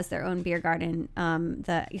actually has their own beer garden.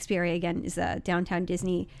 The Ikspiari, again, is a downtown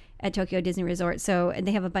Disney at Tokyo Disney Resort. And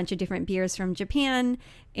they have a bunch of different beers from Japan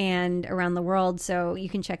and around the world. So you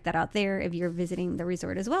can check that out there if you're visiting the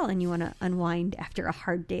resort as well and you want to unwind after a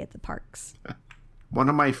hard day at the parks. One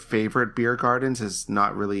of my favorite beer gardens is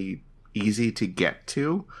not really easy to get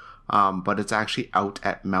to, but it's actually out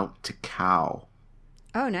at Mount Takao.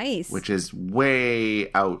 Oh, nice. Which is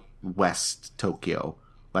way out west Tokyo.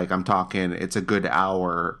 Like, I'm talking, it's a good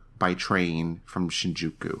hour by train from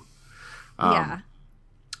Shinjuku. Yeah.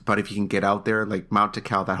 But if you can get out there, like Mount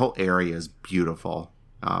Takao, that whole area is beautiful.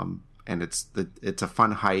 And it's a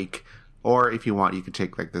fun hike. Or if you want, you can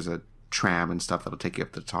take, like, there's a tram and stuff that'll take you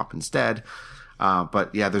up to the top instead.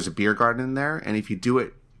 But yeah, there's a beer garden in there. And if you do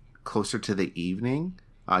it closer to the evening,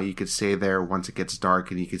 you could stay there once it gets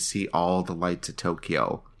dark, and you could see all the lights of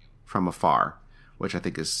Tokyo from afar, which I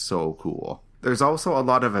think is so cool. There's also a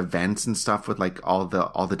lot of events and stuff with like all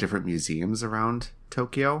the different museums around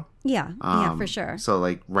Tokyo. Yeah, for sure. So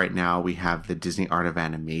like right now we have the Disney Art of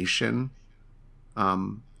Animation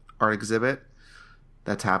art exhibit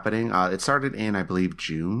that's happening. It started in, I believe,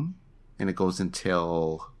 June, and it goes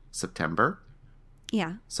until September.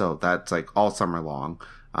 Yeah. So that's like all summer long.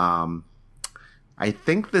 I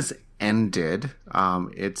think this ended.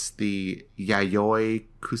 It's the Yayoi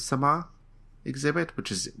Kusama exhibit,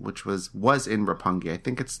 which was in Roppongi. I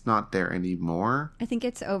think it's not there anymore. I think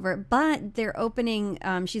it's over, but they're opening.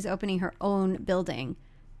 She's opening her own building,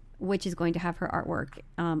 which is going to have her artwork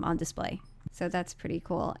on display. So that's pretty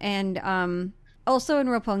cool. And also in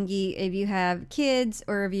Roppongi, if you have kids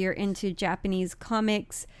or if you're into Japanese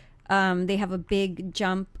comics, they have a big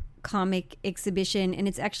Jump comic exhibition, and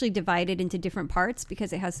it's actually divided into different parts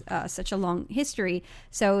because it has such a long history.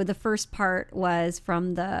 So the first part was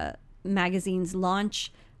from the magazine's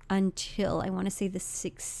launch until I want to say the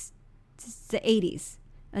 80s,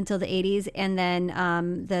 until the 80s, and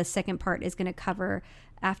then the second part is going to cover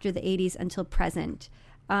after the 80s until present.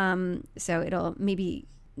 So it'll maybe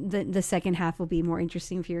the second half will be more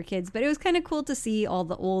interesting for your kids, but it was kind of cool to see all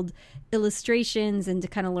the old illustrations and to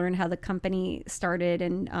kind of learn how the company started,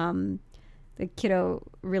 and the kiddo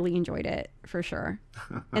really enjoyed it for sure.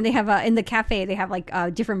 And they have in the cafe they have like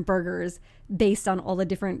different burgers based on all the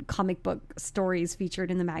different comic book stories featured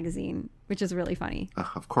in the magazine, which is really funny.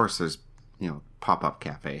 Of course, there's pop-up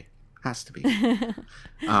cafe has to be.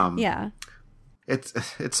 Yeah. It's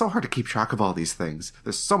so hard to keep track of all these things.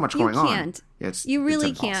 There's so much going on. You can't. You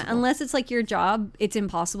really can't. Unless it's like your job, it's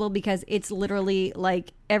impossible because it's literally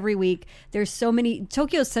like every week. There's so many.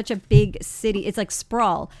 Tokyo is such a big city. It's like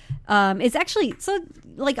sprawl. It's actually, so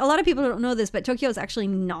like a lot of people don't know this, but Tokyo is actually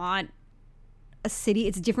not a city.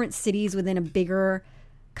 It's different cities within a bigger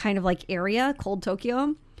kind of like area called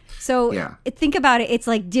Tokyo. So think about it. It's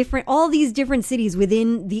like all these different cities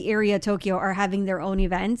within the area Tokyo are having their own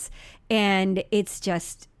events. And it's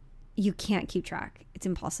just, you can't keep track. It's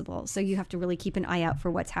impossible. So you have to really keep an eye out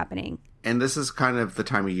for what's happening. And this is kind of the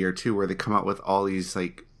time of year, too, where they come out with all these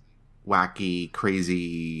like wacky,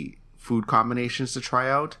 crazy food combinations to try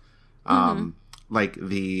out. Like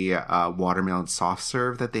the watermelon soft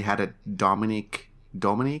serve that they had at Dominique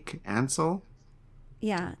Ansel.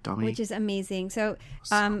 Yeah, which is amazing. So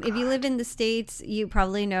if you live in the States, you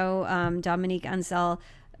probably know Dominique Ansel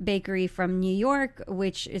Bakery from New York,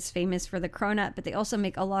 which is famous for the cronut, but they also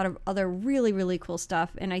make a lot of other really, really cool stuff.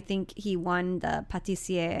 And I think he won the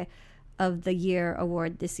Pâtissier of the Year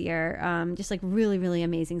award this year. Just like really, really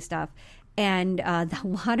amazing stuff. And the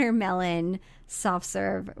watermelon soft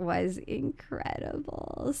serve was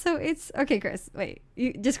incredible. So it's, okay, Chris, wait,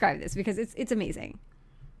 you describe this because it's amazing.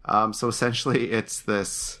 So essentially it's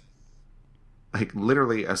this, like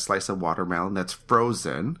literally a slice of watermelon that's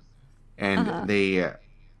frozen, and they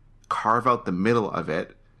carve out the middle of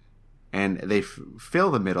it, and they fill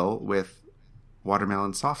the middle with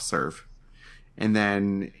watermelon soft serve. And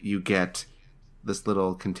then you get this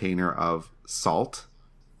little container of salt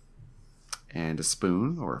and a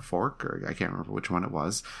spoon or a fork, or I can't remember which one it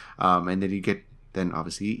was. And then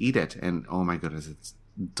obviously you eat it, and oh my goodness, it's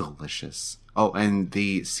delicious. Oh, and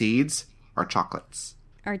the seeds are chocolates.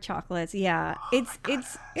 Are chocolates, yeah. It's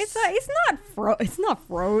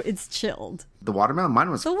chilled. The watermelon,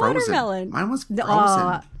 mine was frozen. Watermelon. Mine was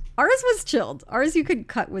frozen. Ours was chilled. Ours you could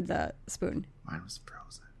cut with the spoon. Mine was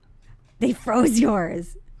frozen. They froze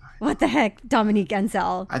yours. What the heck, Dominique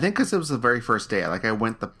Ansel? I think because it was the very first day. Like I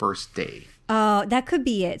went the first day. Oh, that could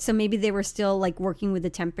be it. So maybe they were still like working with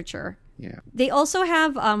the temperature. Yeah. They also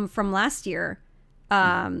have from last year,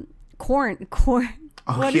 corn.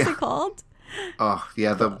 Oh, what is it called? Oh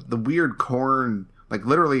yeah, the weird corn, like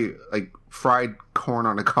literally like fried corn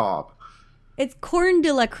on a cob. It's corn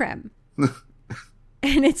de la creme,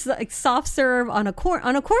 and it's like soft serve on a corn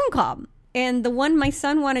cob. And the one my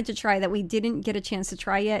son wanted to try that we didn't get a chance to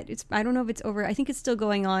try yet, I don't know if it's over. I think it's still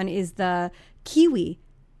going on. Is the kiwi?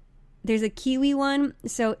 There's a kiwi one.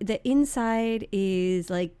 So the inside is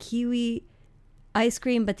like kiwi ice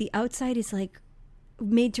cream, but the outside is like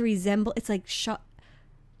made to resemble. It's like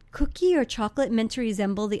cookie or chocolate meant to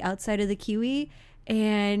resemble the outside of the kiwi,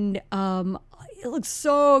 and it looks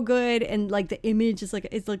so good, and like the image is like,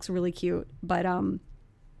 it looks really cute, but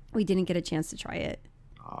we didn't get a chance to try it.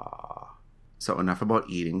 So enough about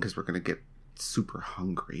eating because we're gonna get super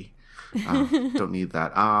hungry. Don't need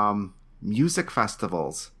that. Music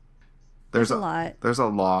festivals. There's a lot. There's a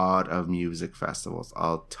lot of music festivals,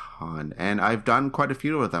 a ton, and I've done quite a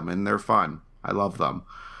few of them, and they're fun. I love them.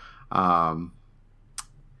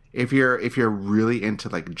 If you're really into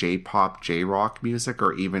like J-pop, J-rock music,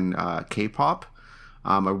 or even K-pop,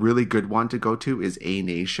 a really good one to go to is A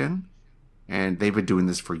Nation, and they've been doing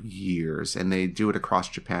this for years, and they do it across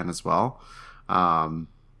Japan as well.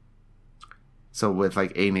 So with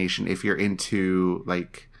like A Nation, if you're into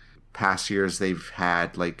like past years they've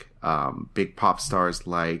had like big pop stars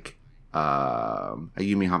like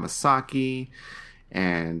Ayumi Hamasaki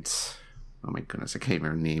and oh my goodness, I can't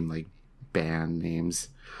remember name like band names.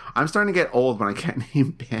 I'm starting to get old when I can't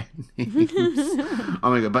name band names. Oh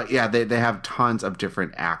my god! But yeah, they have tons of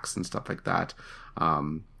different acts and stuff like that.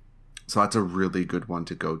 So that's a really good one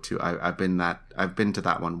to go to. I've been to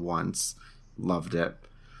that one once, loved it.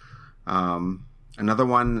 Another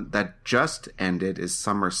one that just ended is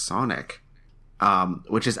Summer Sonic,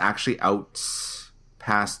 which is actually out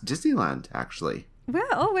past Disneyland. Actually,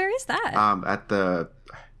 where is that? At the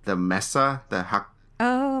Mesa,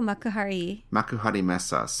 Makuhari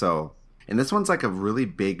Mesa. So, and this one's like a really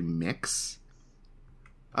big mix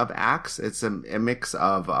of acts. It's a mix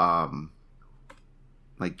of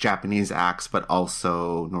like Japanese acts, but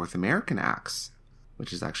also North American acts,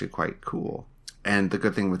 which is actually quite cool. And the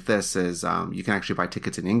good thing with this is you can actually buy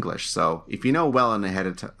tickets in English. So if you know well in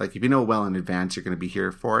advance you're going to be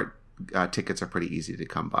here for it, tickets are pretty easy to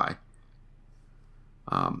come by.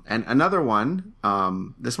 And another one,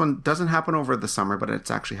 this one doesn't happen over the summer, but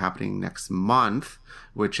it's actually happening next month,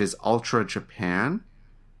 which is Ultra Japan,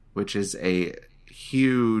 which is a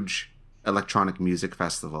huge electronic music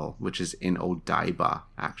festival, which is in Odaiba,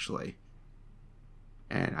 actually.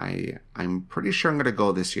 And I'm pretty sure I'm going to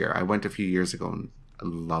go this year. I went a few years ago and I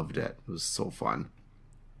loved it. It was so fun.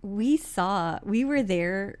 We were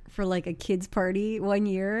there for like a kids party one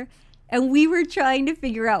year, and we were trying to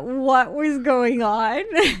figure out what was going on.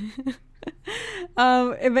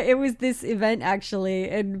 It was this event actually,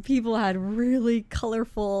 and people had really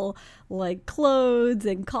colorful like clothes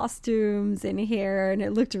and costumes and hair, and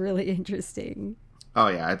it looked really interesting. Oh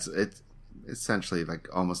yeah, it's essentially like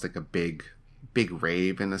almost like a big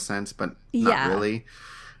rave in a sense, but not really.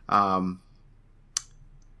 And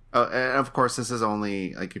of course, this is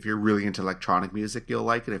only like if you're really into electronic music, you'll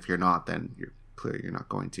like it. If you're not, then you're not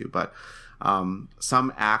going to. But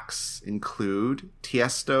some acts include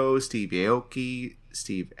Tiesto, Steve Aoki,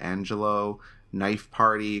 Steve Angelo, Knife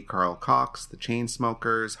Party, Carl Cox, The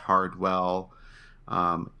Chainsmokers, Hardwell.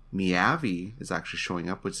 Miyavi is actually showing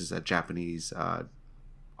up, which is a Japanese.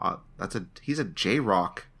 He's a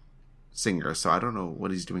J-rock singer, so I don't know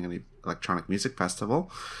what he's doing in the electronic music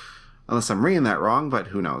festival, unless I'm reading that wrong. But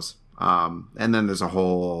who knows? And then there's a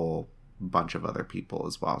whole bunch of other people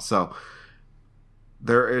as well. So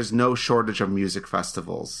there is no shortage of music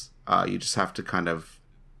festivals. You just have to kind of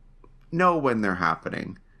know when they're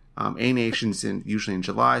happening. A Nation's usually in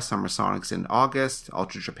July, Summer Sonic's in August,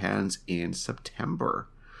 Ultra Japan's in September.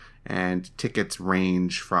 And tickets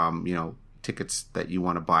range from, tickets that you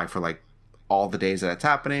want to buy for like all the days that it's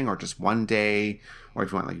happening, or just one day, or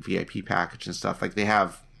if you want like VIP package and stuff. Like they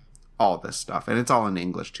have all this stuff, and it's all in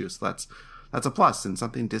English too. So that's a plus and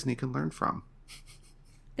something Disney can learn from.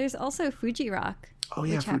 There's also Fuji Rock. Oh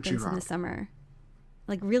yeah, which Fuji happens Rock in the summer.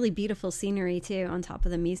 Like really beautiful scenery too on top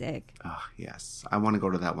of the music. Oh yes, I want to go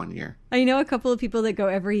to that one year. I know a couple of people that go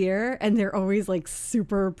every year, and they're always like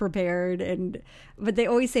super prepared, but they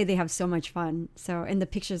always say they have so much fun. So, and the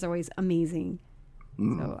pictures are always amazing.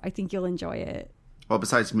 So I think you'll enjoy it. Well,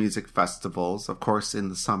 besides music festivals, of course, in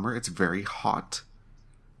the summer it's very hot.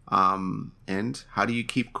 And how do you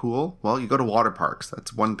keep cool? Well, you go to water parks.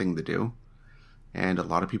 That's one thing to do, and a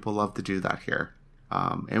lot of people love to do that here.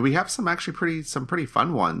 And we have some pretty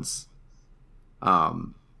fun ones.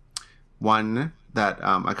 One that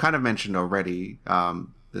I kind of mentioned already,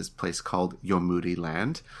 this place called Yomuri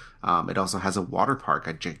Land. It also has a water park,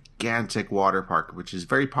 a gigantic water park, which is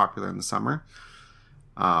very popular in the summer.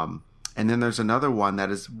 And then there's another one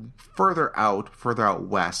that is further out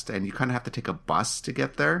west, and you kind of have to take a bus to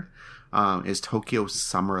get there, is Tokyo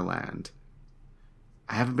Summerland.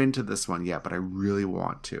 I haven't been to this one yet, but I really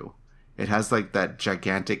want to. It has like that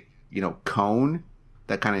gigantic, cone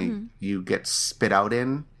that kind of you get spit out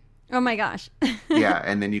in. Oh my gosh. Yeah,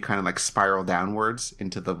 and then you kind of like spiral downwards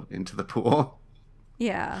into the pool.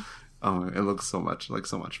 Yeah. Oh, it looks so much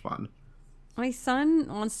fun. My son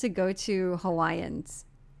wants to go to Hawaiians.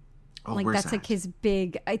 Oh, like where's that's that? like his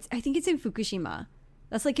big. I think it's in Fukushima.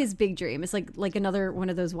 That's like his big dream. It's like another one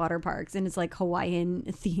of those water parks, and it's like Hawaiian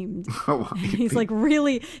themed. He's like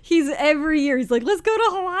he's every year. He's like, let's go to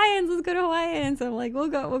Hawaiians. I'm like, we'll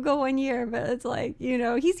go one year, but it's like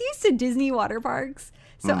he's used to Disney water parks,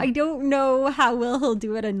 so I don't know how well he'll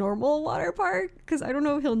do at a normal water park because I don't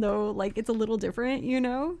know if he'll know like it's a little different.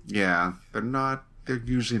 Yeah, they're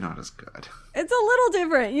usually not as good. It's a little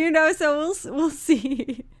different, so we'll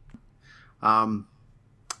see.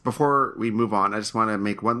 Before we move on, I just want to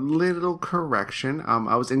make one little correction.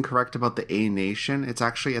 I was incorrect about the A Nation. It's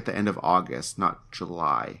actually at the end of August, not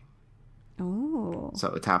July. Oh.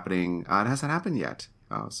 So it's happening. It hasn't happened yet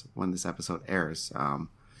so when this episode airs.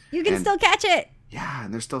 You can still catch it. Yeah,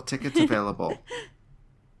 and there's still tickets available.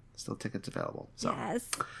 So, yes.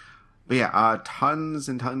 But yeah, tons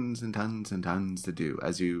and tons and tons and tons to do,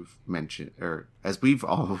 as you've mentioned, or as we've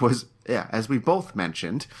both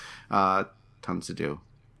mentioned, tons to do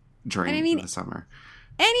during the summer.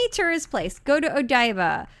 Any tourist place, go to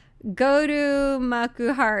Odaiba, go to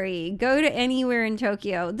Makuhari, go to anywhere in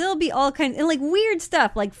Tokyo. There'll be all kinds and like weird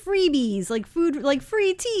stuff, like freebies, like food, like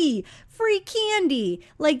free tea, free candy.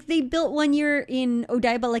 Like they built one year in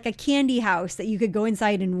Odaiba like a candy house that you could go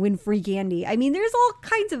inside and win free candy. I mean, there's all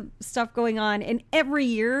kinds of stuff going on, and every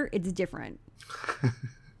year it's different.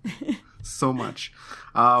 So much.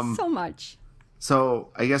 So much. So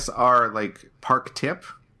I guess our like park tip,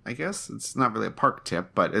 I guess it's not really a park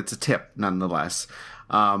tip, but it's a tip nonetheless.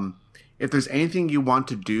 If there's anything you want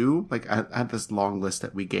to do, like I had this long list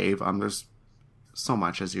that we gave, there's so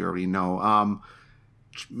much, as you already know.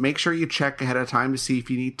 Make sure you check ahead of time to see if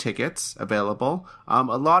you need tickets available. A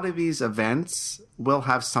lot of these events will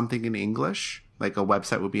have something in English, like a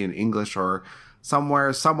website will be in English, or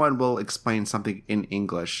somewhere someone will explain something in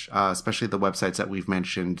English, especially the websites that we've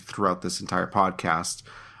mentioned throughout this entire podcast.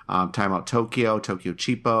 Time Out Tokyo, Tokyo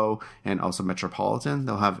Cheapo, and also Metropolitan.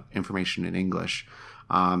 They'll have information in English.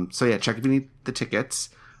 So yeah, check if you need the tickets.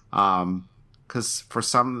 Because for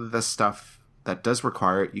some of the stuff that does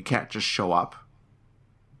require it, you can't just show up.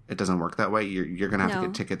 It doesn't work that way. You're going to have to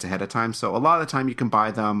get tickets ahead of time. So a lot of the time you can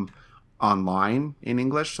buy them online in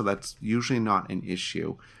English. So that's usually not an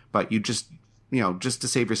issue. But you just to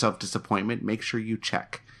save yourself disappointment, make sure you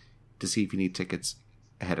check to see if you need tickets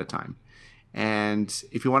ahead of time. And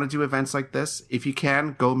if you want to do events like this, if you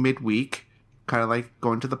can, go midweek, kind of like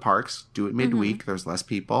going to the parks. Do it midweek. Mm-hmm. There's less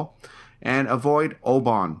people. And avoid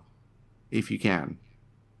Obon if you can.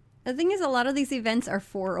 The thing is, a lot of these events are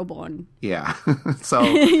for Obon. Yeah.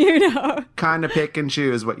 So kind of pick and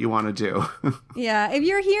choose what you want to do. Yeah. If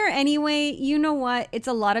you're here anyway, you know what? It's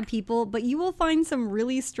a lot of people, but you will find some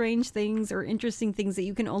really strange things or interesting things that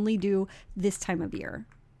you can only do this time of year.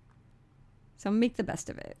 So make the best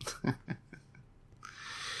of it.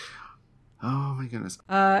 Oh my goodness.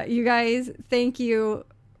 You guys, thank you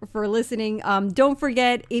for listening. Don't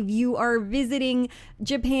forget, if you are visiting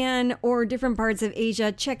Japan or different parts of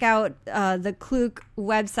Asia, check out the Klook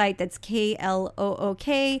website. That's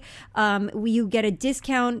KLOOK. You get a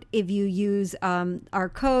discount if you use our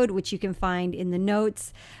code, which you can find in the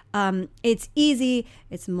notes. It's easy.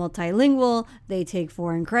 It's multilingual. They take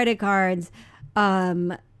foreign credit cards.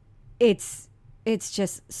 It's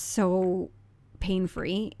just so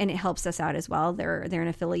pain-free, and it helps us out as well. They're an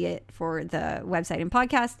affiliate for the website and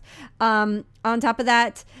podcast. On top of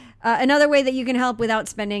that, another way that you can help without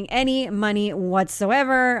spending any money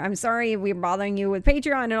whatsoever. I'm sorry if we're bothering you with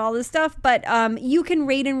Patreon and all this stuff, but you can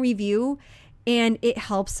rate and review, and it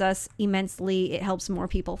helps us immensely. It helps more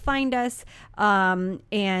people find us, and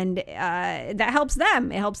that helps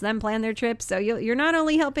them. It helps them plan their trips. So you're not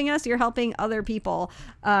only helping us, you're helping other people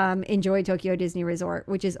enjoy Tokyo Disney Resort,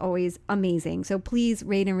 which is always amazing. So please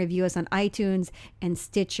rate and review us on iTunes and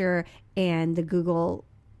Stitcher and the Google.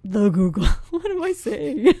 What am I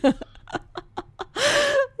saying? The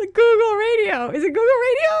Google Radio. Is it Google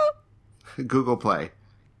Radio? Google Play.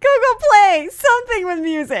 Google Play. Something with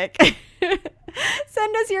music.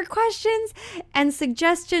 Send us your questions and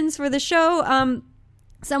suggestions for the show.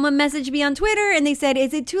 Someone messaged me on Twitter and they said,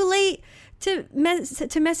 is it too late to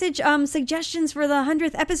message suggestions for the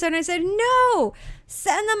 100th episode? And I said, no,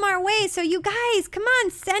 send them our way. So you guys, come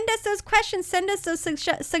on, send us those questions, send us those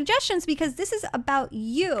suggestions, because this is about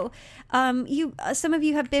you. Some of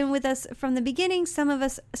you have been with us from the beginning. Some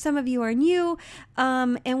of you are new,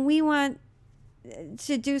 and we want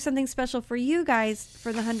to do something special for you guys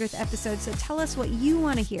for the 100th episode. So tell us what you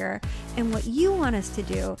want to hear and what you want us to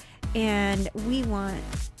do, and we want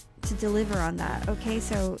to deliver on that. Okay,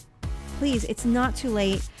 so please, it's not too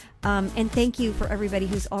late. And thank you for everybody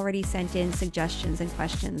who's already sent in suggestions and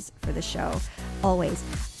questions for the show. Always.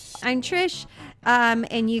 I'm Trish,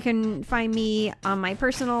 and you can find me on my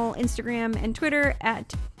personal Instagram and Twitter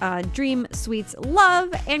at Dream Sweets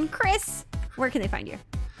Love. And Chris, where can they find you?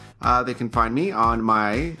 They can find me on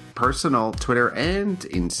my personal Twitter and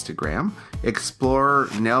Instagram, Explorer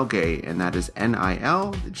Nelge, and that is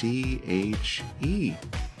Nilghe.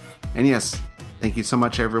 And yes, thank you so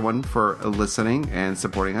much, everyone, for listening and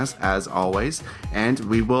supporting us, as always. And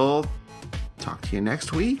we will talk to you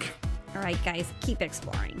next week. All right, guys, keep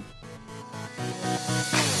exploring.